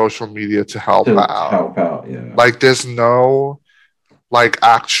networks on social media to help to out. help out. Yeah. Like there's no like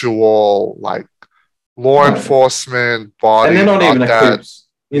actual like law No. enforcement And they're body, not even not that, equipped,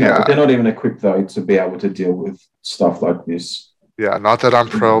 they're yeah, not even equipped though to be able to deal with stuff like this. yeah, not that I'm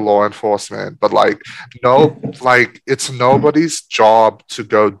You pro know. law enforcement, but like no, like it's nobody's job to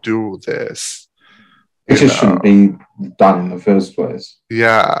go do this, It you just shouldn't know. be done in the first place.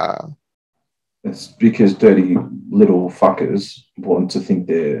 Yeah. It's because dirty little fuckers want to think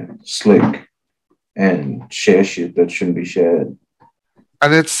they're slick and share shit that shouldn't be shared.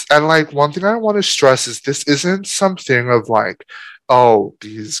 And like one thing I want to stress is this isn't something of like, oh,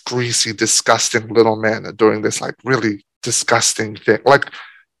 these greasy, disgusting little men are doing this like really disgusting thing. Like,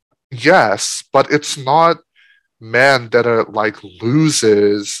 yes, but it's not men that are like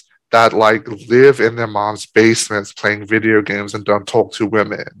losers that like live in their mom's basements playing video games and don't talk to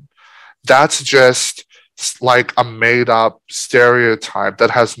women. That's just like a made up stereotype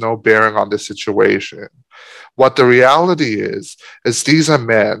that has no bearing on the situation. What the reality is these are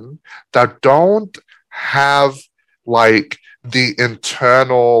men that don't have like the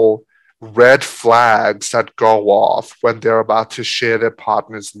internal red flags that go off when they're about to share their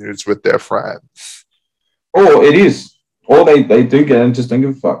partner's nudes with their friends. Or it is. Or they do get it and just don't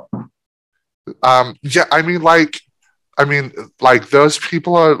give a fuck. Yeah, I mean, like those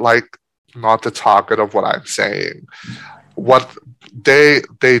people are like not the target of what I'm saying. What they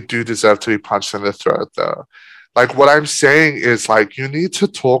do deserve to be punched in the throat though. Like what I'm saying is like you need to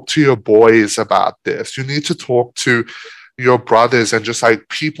talk to your boys about this. You need to talk to your brothers and just like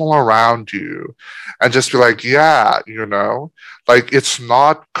people around you and just be like, yeah, like it's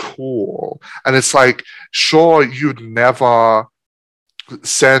not cool. And it's like, sure, you'd never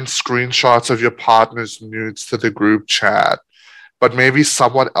send screenshots of your partner's nudes to the group chat, but maybe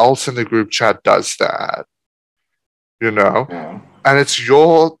someone else in the group chat does that, you know? Yeah. And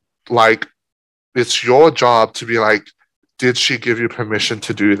like, it's your job to be like, did she give you permission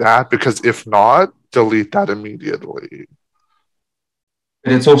to do that? Because if not, delete that immediately.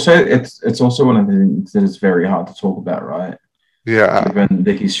 But it's also one of the things that is very hard to talk about, right? Yeah. Given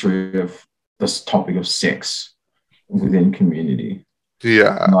the history of this topic of sex within community,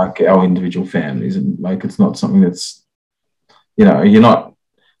 Yeah. like our individual families, and like it's not something that's you're not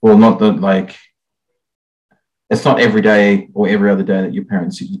well, not that like it's not every day or every other day that your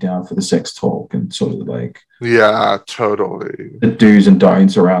parents sit you down for the sex talk and sort of like Yeah, totally. the do's and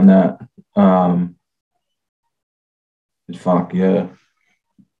don'ts around that. Um, fuck yeah,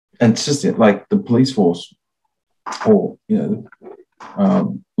 and it's just like the police force or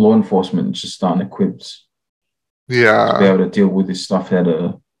law enforcement just aren't equipped to be Yeah. able to deal with this stuff at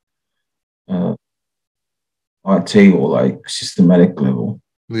a IT or like systematic level.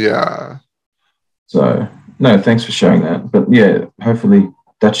 Yeah. So no, thanks for sharing that. But yeah, hopefully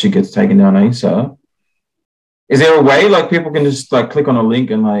that shit gets taken down ASAP. Is there a way like people can just like click on a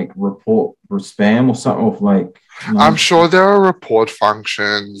link and like report for spam or something? Or like I'm no, sure there are report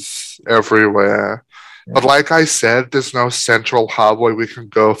functions everywhere. But yeah. like I said, there's no central hub where we can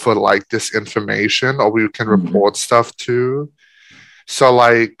go for like this information or we can Mm. report stuff to. So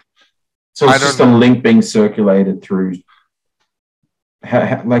like, So I it's don't just a know. link being circulated through.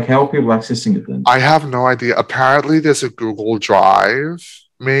 Like how are people accessing it then? I have no idea. Apparently there's a Google Drive,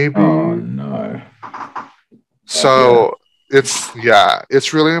 Oh maybe. no. Yeah. So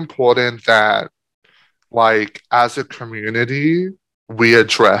it's really important that like as a community, we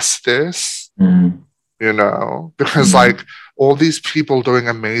address this, Mm. because Mm. like all these people doing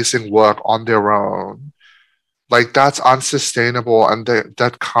amazing work on their own, like that's unsustainable and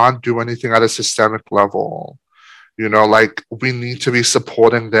that can't do anything at a systemic level. Like we need to be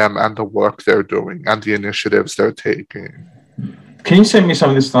supporting them and the work they're doing and the initiatives they're taking. Can you send me some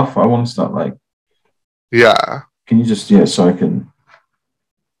of this stuff? I want to start like. Yeah. Can you just so I can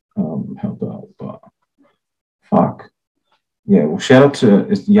help out? But fuck yeah. Well, shout out to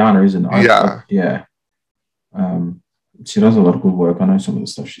it's Yana, isn't it? Yeah. Yeah. Um, she does a lot of good work. I know some of the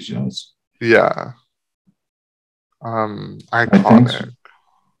stuff she does. Yeah. Hey, Iconic.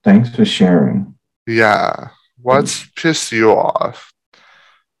 thanks for sharing. Yeah. What's pissed you off?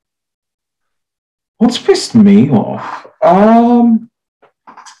 What's pissed me off?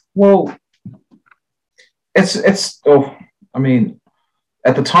 Well, it's. Oh, I mean,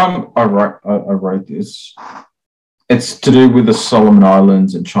 at the time I wrote this, it's to do with the Solomon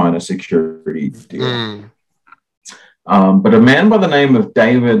Islands and China security deal. Mm, But a man by the name of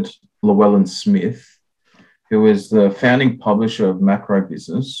David Llewellyn Smith, who is the founding publisher of Macro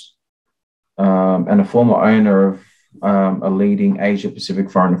Business and a former owner of a leading Asia Pacific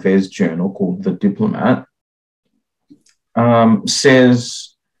foreign affairs journal called The Diplomat,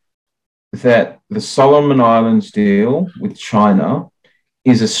 says that the Solomon Islands deal with China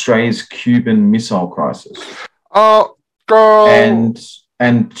is Australia's Cuban Missile Crisis, Oh, girl.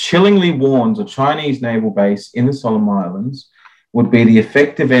 and chillingly warns a Chinese naval base in the Solomon Islands would be the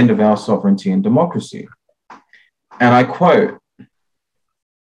effective end of our sovereignty and democracy. And I quote,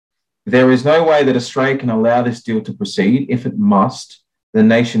 there is no way that Australia can allow this deal to proceed. If it must, the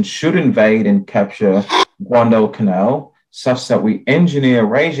nation should invade and capture Guadalcanal such that we engineer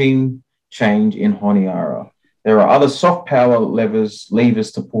regime change in Honiara. There are other soft power levers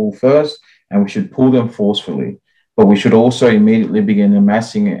to pull first, and we should pull them forcefully. But we should also immediately begin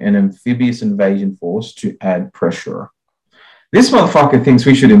amassing an amphibious invasion force to add pressure. This motherfucker thinks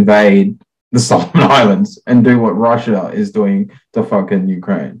we should invade the Solomon Islands and do what Russia is doing to fucking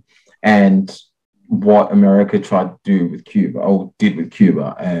Ukraine and what America tried to do with Cuba or did with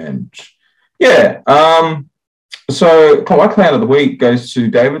Cuba. And yeah, so my clown of the week goes to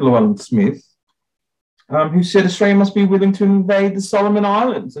David Llewellyn Smith, who said Australia must be willing to invade the Solomon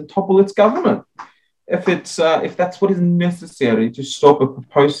Islands and topple its government if that's what is necessary to stop a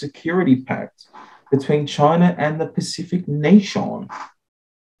proposed security pact between China and the Pacific nation.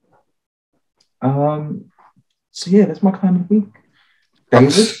 So yeah, that's my kind of week.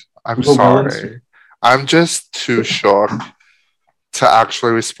 David, I'm sorry. I'm just too shocked to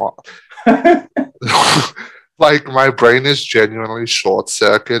actually respond. Like, my brain is genuinely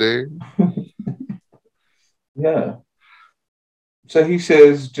short-circuiting. Yeah. So he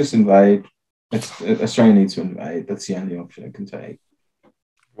says, just invade. Australia needs to invade. That's the only option it can take.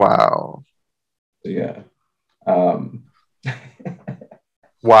 Wow. So yeah.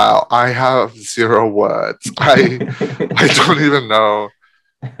 Wow, I have zero words. I don't even know.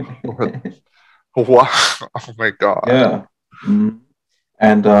 What? Oh my god. Yeah.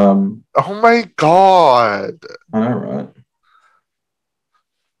 And oh my god. I know, right?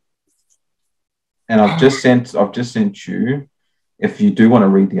 And I've just sent you. If you do want to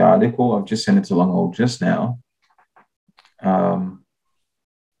read the article, I've just sent it to Long Old just now. And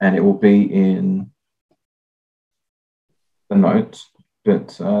it will be in the notes,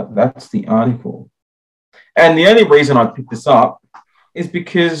 but that's the article. And the only reason I picked this up is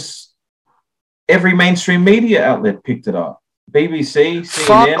because every mainstream media outlet picked it up. BBC, CNN.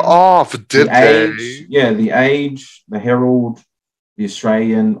 Fuck off, did they? Age, yeah, The Age, The Herald, The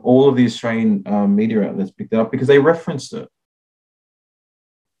Australian, all of the Australian media outlets picked it up because they referenced it.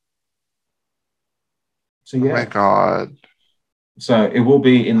 So yeah. Oh my god. So it will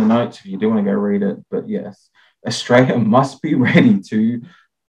be in the notes if you do want to go read it. But yes, Australia must be ready to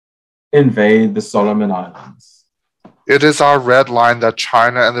invade the Solomon Islands. It is our red line that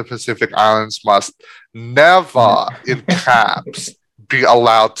China and the Pacific Islands must never, in caps, be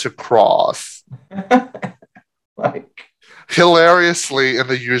allowed to cross. Like, hilariously, in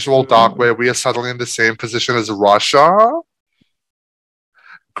the usual dark way, we are suddenly in the same position as Russia.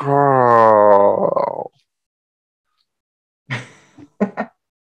 Girl.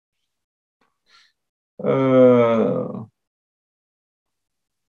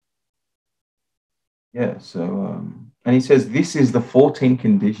 Yeah, so and he says this is the 14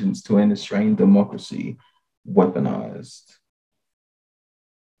 conditions to end Australian democracy weaponized.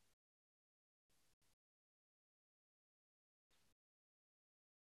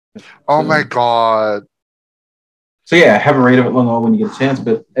 Oh my god. So yeah, have a read of it long when you get a chance,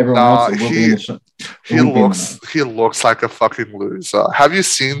 but everyone else will be in the show. He looks like a fucking loser. Have you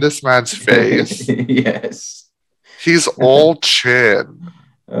seen this man's face? Yes. He's all chin.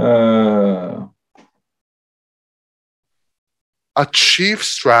 A chief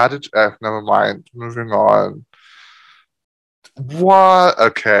strategist. Never mind. Moving on. What?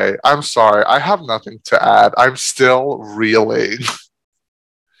 Okay. I'm sorry. I have nothing to add. I'm still reeling.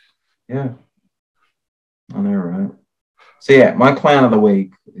 Yeah. I know, right? So yeah, my clown of the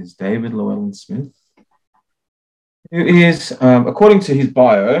week is David Llewellyn Smith, who is, according to his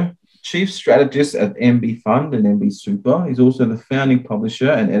bio, chief strategist at MB Fund and MB Super. He's also the founding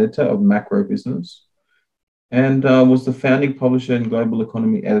publisher and editor of Macro Business, and was the founding publisher and global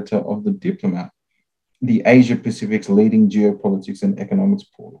economy editor of The Diplomat, the Asia Pacific's leading geopolitics and economics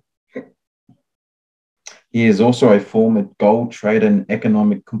portal. He is also a former gold trader and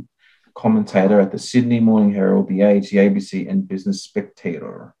economic commentator at the Sydney Morning Herald, The Age, the ABC, and Business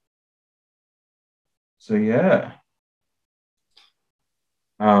Spectator. So yeah.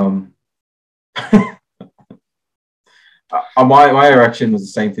 My reaction was the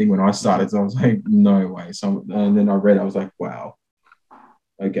same thing when I started. So I was like, no way. So, and then I read, I was like, wow.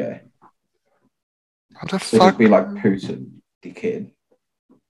 Okay. What the so fuck? Just be like Putin, dickhead.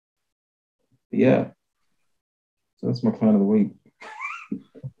 But yeah. So that's my clown of the week.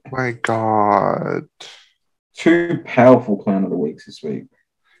 My God. Two powerful clown of the weeks this week.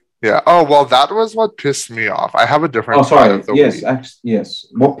 Yeah. Oh, well, that was what pissed me off. I have a different Oh, clown sorry. of the Yes, week. actually, yes.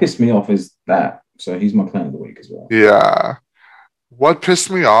 What pissed me off is that. So he's my clown of the week as well. Yeah. What pissed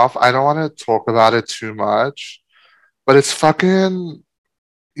me off, I don't want to talk about it too much, but it's fucking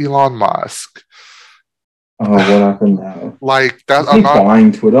Elon Musk. Oh, what happened now? Like that, Is I'm he not.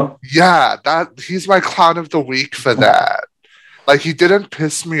 buying Twitter? Yeah, that he's my clown of the week for that. Like he didn't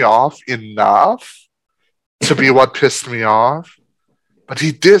piss me off enough to be what pissed me off, but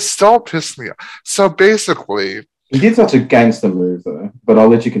he did still piss me off. So basically, He did such a gangster move, though. But I'll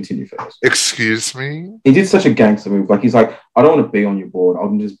let you continue first. excuse me. He did such a gangster move. Like he's like, I don't want to be on your board.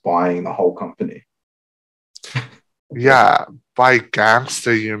 I'm just buying the whole company. Yeah, by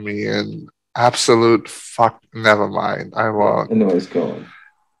gangster you mean absolute fuck. Never mind. I won't. Anyways, go on.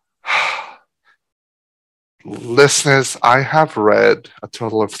 Listeners, I have read a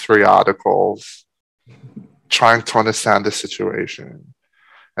total of 3 articles trying to understand the situation.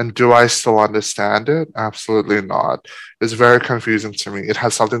 And do I still understand it? Absolutely not. It's very confusing to me. It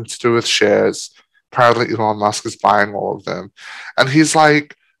has something to do with shares. Apparently, Elon Musk is buying all of them. And he's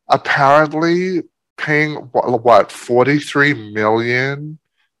like, apparently paying what 43 million,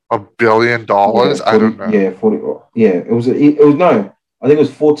 $1 billion? Yeah, I 40, don't know. yeah, 40, yeah. It was no, I think it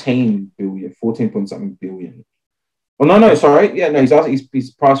was 14 billion, 14 point something billion. Oh no, sorry. Yeah, no, he's asking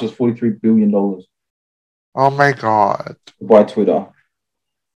his price was $43 billion to Oh my God. buy Twitter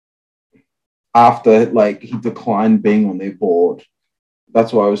after like he declined being on their board.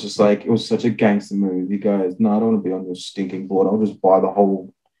 That's why I was just like, it was such a gangster move. He goes, no, I don't want to be on your stinking board. I'll just buy the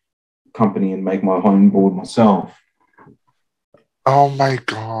whole company and make my own board myself. Oh my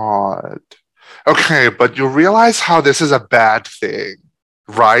God. Okay, but you realize how this is a bad thing,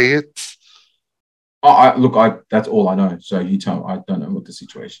 right? That's all I know. So you tell me, I don't know what the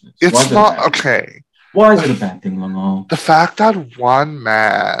situation is. It's not okay. Why is it a bad thing, Longo? The fact that one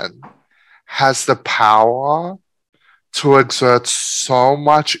man has the power to exert so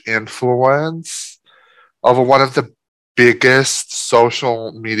much influence over one of the biggest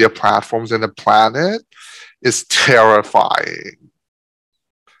social media platforms in the planet is terrifying.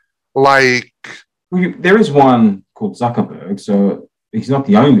 Like, There is one called Zuckerberg, so he's not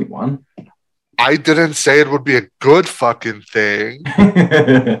the only one. I didn't say it would be a good fucking thing.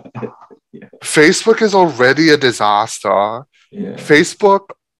 Yeah. Facebook is already a disaster. Yeah. Facebook,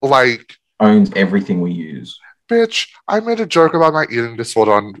 like, owns everything we use. bitch, I made a joke about my eating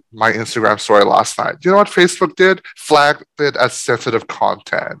disorder on my Instagram story last night. You know what Facebook did? Flagged it as sensitive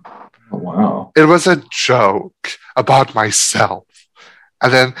content. Oh, wow. It was a joke about myself.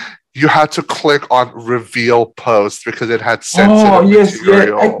 And then you had to click on reveal post because it had sensitive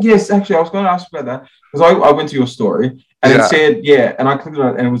material. Yes, actually, I was going to ask about that because I went to your story and it said, and I clicked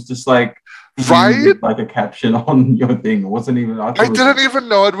on it and it was just like, right? Like a caption on your thing. It wasn't even, I didn't even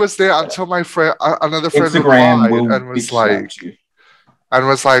know it was there until my friend, another friend Instagram replied and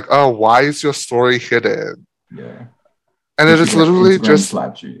was like, oh, why is your story hidden? Yeah. And it is literally Instagram just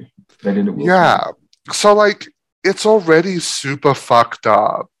slapped you. They did it. Yeah. So like it's already super fucked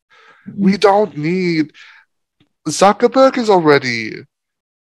up. Mm-hmm. We don't need Zuckerberg is already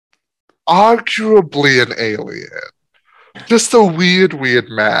arguably an alien. Just a weird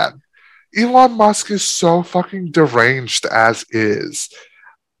man. Elon Musk is so fucking deranged as is.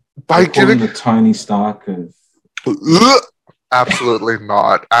 By giving the Tony Stark of absolutely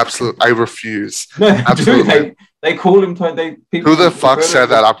not. Absolutely, I refuse. No, absolutely. They call him Tony. Who the fuck said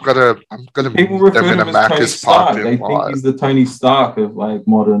that? I'm gonna people meet them in a Macca's parking lot. They think he's the Tony Stark of like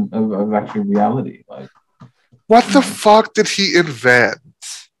modern of actual reality. Like, what the fuck did he invent?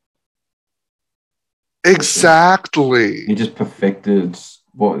 Exactly. He just perfected.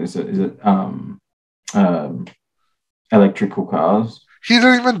 What is it? Is it electrical cars? He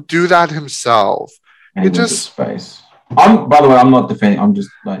didn't even do that himself. And he just space. By the way, I'm not defending. I'm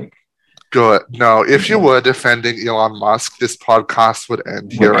just like. Good. No, if you were defending Elon Musk, this podcast would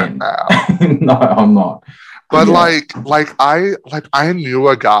end here and now. No, I'm not. But I knew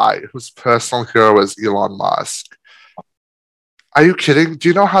a guy whose personal hero was Elon Musk. Are you kidding? Do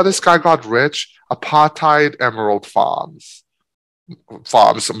you know how this guy got rich? Apartheid emerald mines.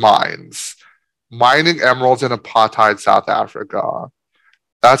 Mining emeralds in apartheid South Africa.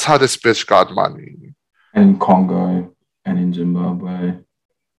 That's how this bitch got money. And in Congo and in Zimbabwe.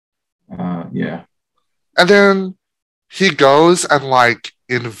 Yeah. And then he goes and like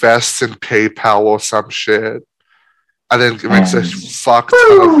invests in PayPal or some shit. And then makes a fuck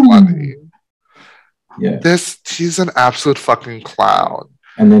ton of money. Yeah. He's an absolute fucking clown.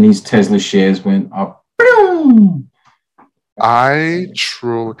 And then his Tesla shares went up. I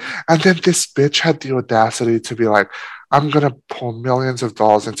truly, and then this bitch had the audacity to be like, I'm gonna pour millions of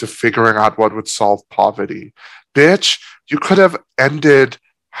dollars into figuring out what would solve poverty. Bitch, you could have ended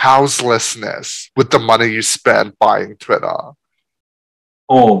houselessness with the money you spent buying Twitter.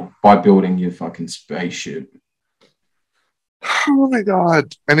 Or by building your fucking spaceship. Oh my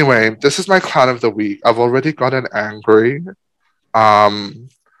God. Anyway, this is my clown of the week. I've already gotten angry. Um,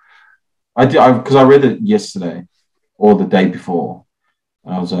 I did because I read it yesterday or the day before.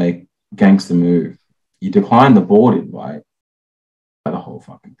 And I was like, gangster move. You declined the board invite. The whole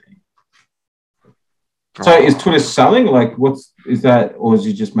fucking thing. So is Twitter selling? Like, what's is that, or is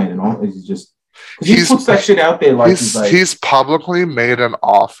he just made an offer? Is he just because he puts that shit out there like he's publicly made an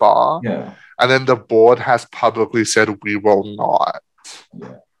offer, yeah, and then the board has publicly said we will not.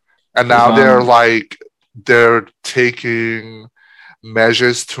 Yeah. And now they're taking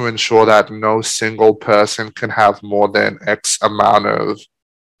measures to ensure that no single person can have more than X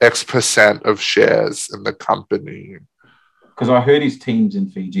percent of shares in the company. Because I heard his team's in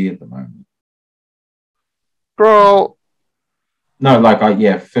Fiji at the moment. Girl.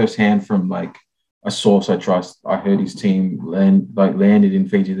 No, firsthand from like a source I trust. I heard his team landed in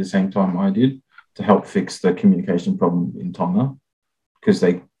Fiji the same time I did to help fix the communication problem in Tonga because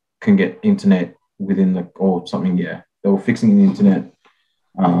they can get internet within or something. Yeah, they were fixing the internet.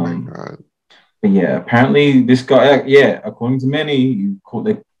 Oh my God. But yeah, apparently this guy, according to many,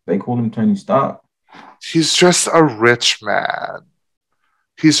 they call him Tony Stark. He's just a rich man.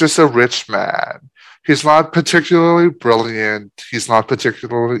 He's not particularly brilliant. He's not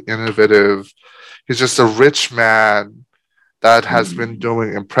particularly innovative. He's just a rich man that has been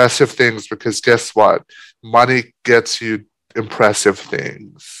doing impressive things because guess what? Money gets you impressive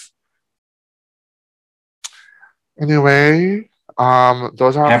things. Anyway,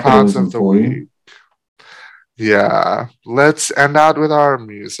 those are our clowns of the week. Yeah, let's end out with our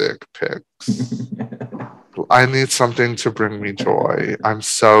music picks. I need something to bring me joy. I'm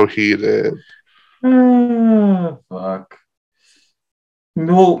so heated. Fuck.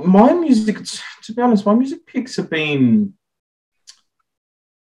 Well, my music, to be honest, my music picks have been.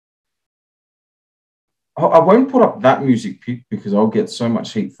 I won't put up that music pick because I'll get so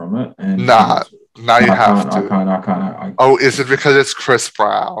much heat from it. And now you have to. I can't. Oh, is it because it's Chris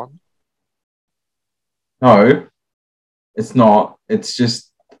Brown? No, it's not. It's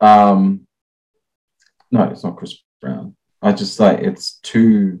just no, it's not Chris Brown. I just like it's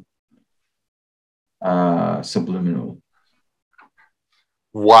too subliminal.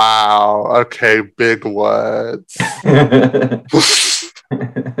 Wow. Okay, big words.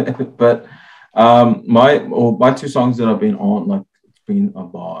 But my two songs that I've been on, like it's been a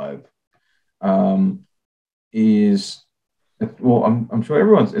vibe. Is I'm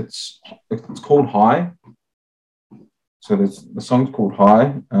sure it's called High. So the song's called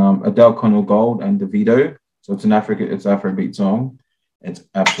High. Adele Connell Gold and Davido. So it's it's Afrobeat song. It's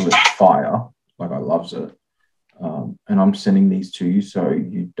absolute fire. Like I loves it. And I'm sending these to you so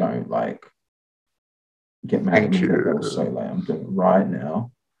you don't like get mad at me that they were so late. I'm doing it right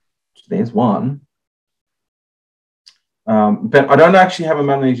now. So there's one. But I don't actually have a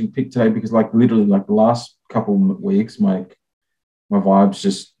Melanesian pick today because like literally like the last couple of weeks, my vibes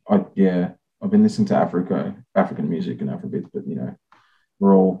just I've been listening to African music and Afrobeats, but you know,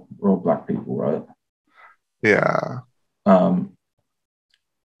 we're all black people, right? Yeah.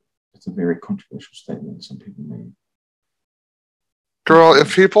 It's a very controversial statement some people make. Girl,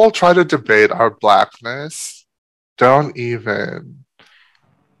 if people try to debate our blackness, don't even.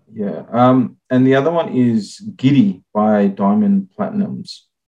 Yeah. And the other one is Giddy by Diamond Platinums.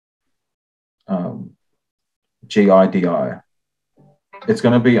 GIDI. It's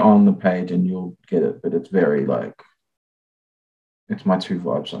going to be on the page and you'll get it, but it's very like, it's my two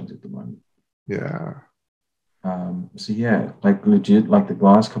vibe songs at the moment. Yeah. So yeah, like legit, like the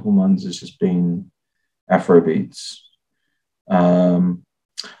last couple months has just been Afrobeats.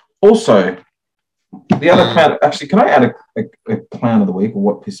 Also, the other clown, actually, can I add a clown of the week or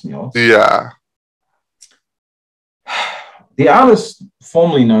what pissed me off? Yeah. The artist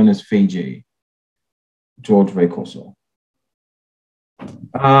formerly known as Fiji, George Vekoso.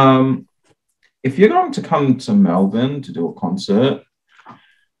 If you're going to come to Melbourne to do a concert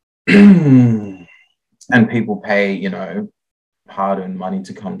and people pay, you know, hard-earned money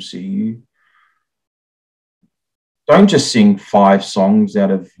to come see you, don't just sing 5 songs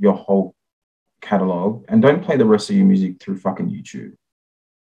out of your whole catalog and don't play the rest of your music through fucking YouTube.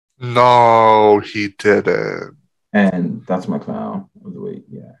 No, he didn't. And that's my clown of the week.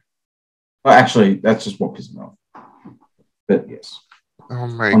 Yeah. Well, actually, that's just what pissed me off. But yes. Oh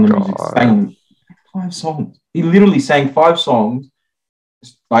my God. 5 songs. He literally sang 5 songs.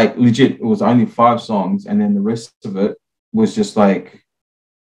 Like legit, it was only 5 songs, and then the rest of it was just like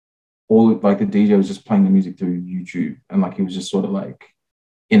all like the DJ was just playing the music through YouTube, and like he was just sort of like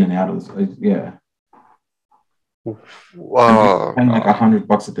in and out of this. Yeah. And paying like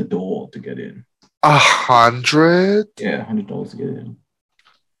 $100 at the door to get in. 100? Yeah, $100 to get in.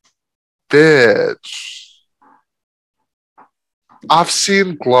 Bitch. I've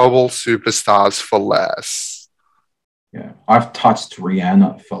seen global superstars for less. Yeah, I've touched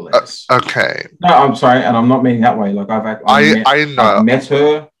Rihanna for less. Okay. No, I'm sorry, and I'm not meaning that way. Like I know. I've met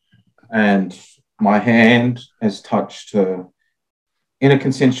her, and my hand has touched her in a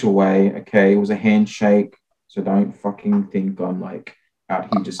consensual way. Okay, it was a handshake, so don't fucking think I'm like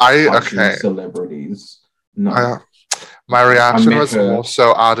out here just touching celebrities. No. My reaction was more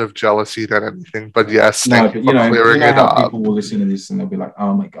so out of jealousy than anything. But yes, thank you for clearing it up. People will listen to this and they'll be like,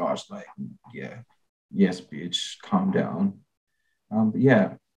 "Oh my gosh, like, yeah, yes, bitch, calm down." But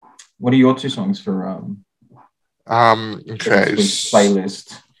yeah, what are your 2 songs for okay,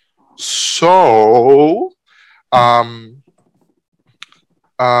 playlist? So, I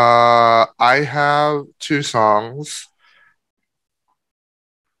have 2 songs.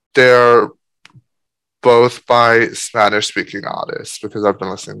 They're both by Spanish-speaking artists because I've been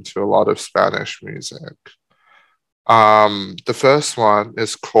listening to a lot of Spanish music. The first one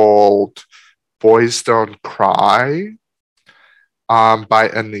is called Boys Don't Cry by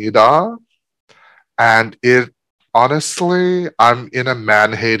Anita. And it, honestly, I'm in a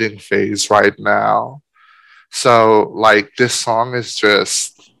man-hating phase right now. So, like, this song is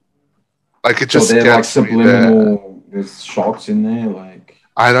just, like, it just gets like subliminal, there's shots in there, like...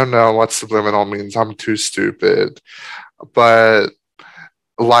 I don't know what subliminal means. I'm too stupid. But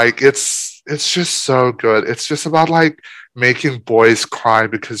like it's just so good. It's just about like making boys cry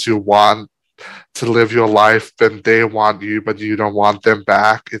because you want to live your life and they want you, but you don't want them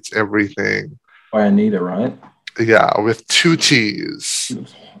back. It's everything. By Anita, right? Yeah, with 2 T's.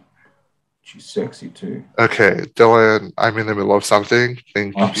 She's sexy too. Okay, Dylan, I'm in the middle of something.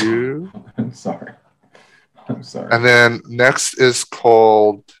 Thank you. I'm sorry. And then next is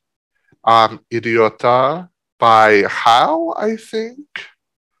called Idiota by How, I think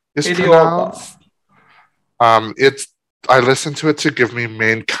is pronounced. I listened to it to give me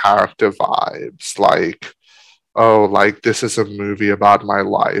main character vibes, like, oh, like this is a movie about my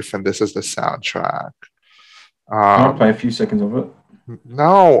life and this is the soundtrack. Can I play a few seconds of it?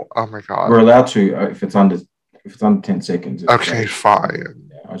 No. Oh my god. We're allowed to if it's under 10 seconds. Okay, fine.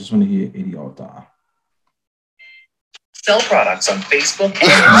 Yeah, I just want to hear Idiota. Sell products on Facebook and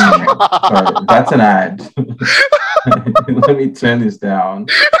Instagram. Sorry, that's an ad. Let me turn this down.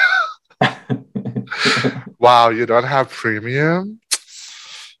 Wow, you don't have premium?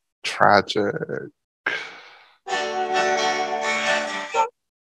 Tragic.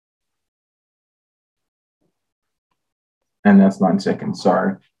 And that's 9 seconds.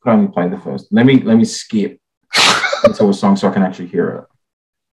 Sorry, could only play the first. Let me skip into a song so I can actually hear it.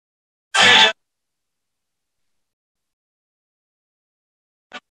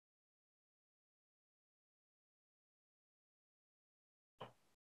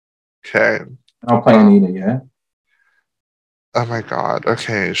 Okay. I'll play Anita, yeah? Oh my god.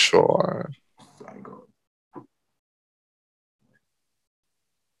 Okay, sure.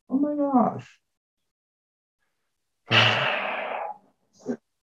 Oh my gosh.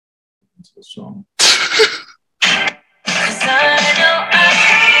 It's the song.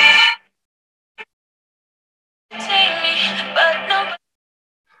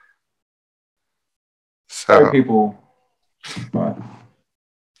 So people, but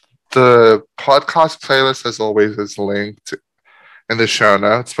the podcast playlist, as always, is linked in the show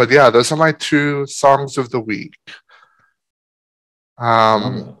notes. But yeah, those are my 2 songs of the week.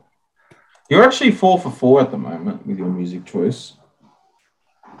 You're actually 4 for 4 at the moment with your music choice.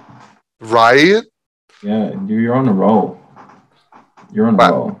 Right? Yeah, you're on a roll. You're on a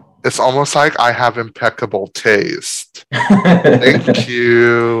roll. It's almost like I have impeccable taste. Thank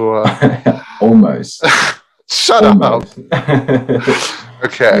you. Almost. Shut up.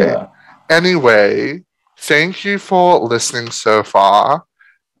 Okay. Yeah. Anyway, thank you for listening so far.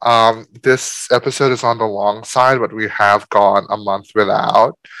 This episode is on the long side, but we have gone a month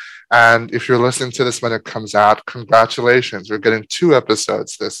without. And if you're listening to this when it comes out, congratulations. We're getting 2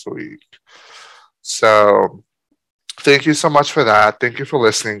 episodes this week. So thank you so much for that. Thank you for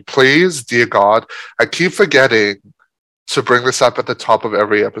listening. Please, dear God, I keep forgetting to bring this up at the top of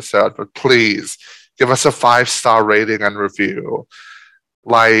every episode, but please give us a 5-star rating and review.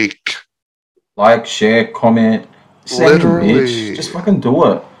 Like, share, comment. Literally. Bitch. Just fucking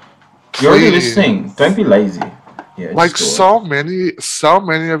do it. You're already Please. listening. Don't be lazy. Yeah, Like just do so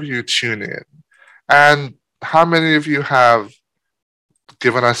many of you tune in. And how many of you have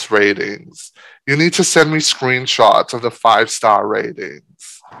given us ratings? You need to send me screenshots of the 5-star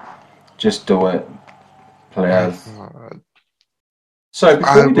ratings. it. Just do it, players. God. So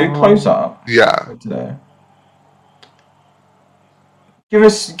before we do close up Yeah. for today, give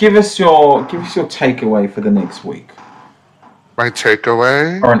us your takeaway for the next week My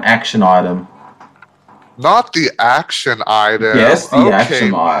takeaway? or an action item. Not the action item. Yes, the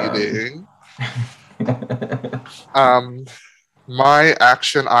action item. Meeting. My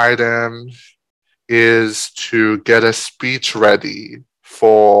action item is to get a speech ready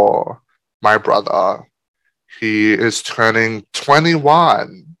for my brother. He is turning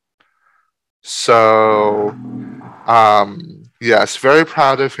 21. So, yes, very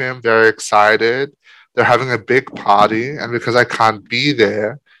proud of him, very excited. They're having a big party, and because I can't be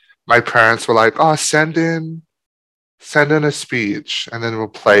there, my parents were like, "Oh, send in a speech, and then we'll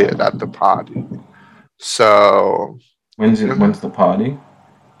play it at the party." So, When's the party?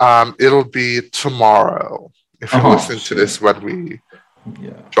 It'll be tomorrow if you listen to this when we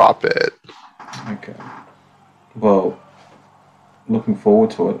drop it. Okay. Well, looking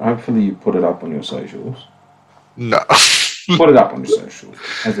forward to it. Hopefully you put it up on your socials. No. Put it up on your socials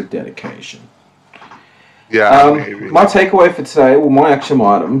as a dedication. Yeah, maybe. My takeaway for today, well, my action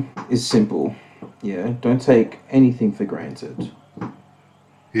item is simple. Yeah, don't take anything for granted.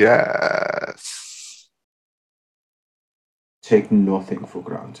 Yes. Take nothing for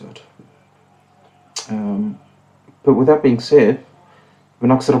granted. But with that being said, we're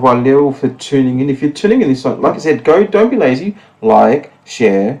not sort of for tuning in. If you're tuning in this, like I said, don't be lazy.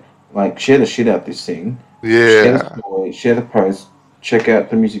 Share the shit out this thing. Yeah. Share the story, share the post, check out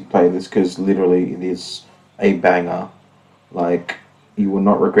the music playlist because literally it is a banger. Like, you will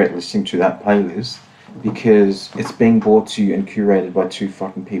not regret listening to that playlist because it's being brought to you and curated by two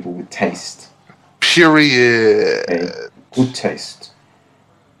fucking people with taste. Period. Okay? Good taste.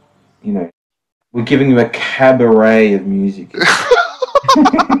 You know, we're giving you a cabaret of music.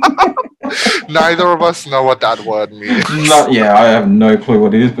 Neither of us know what that word means. I have no clue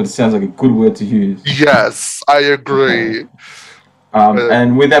what it is, but it sounds like a good word to use. Yes, I agree.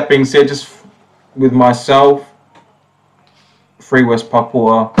 And with that being said, just with myself, Free West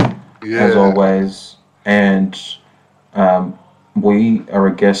Papua, as always, and we are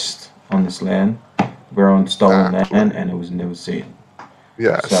a guest on this land. We're on stolen land, and it was never seen.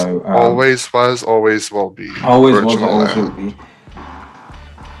 Yes. So, always was, always will be. Always was, always will be.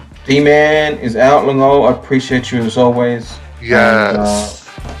 D-Man is out, Lango. I appreciate you as always. Yes.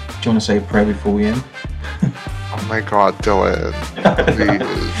 And, do you want to say a prayer before we end? Oh my God, Dylan.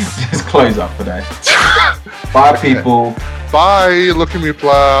 Please. Just close up today. Bye, people. Bye. Look at me,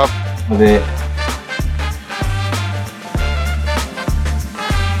 pleb. With it.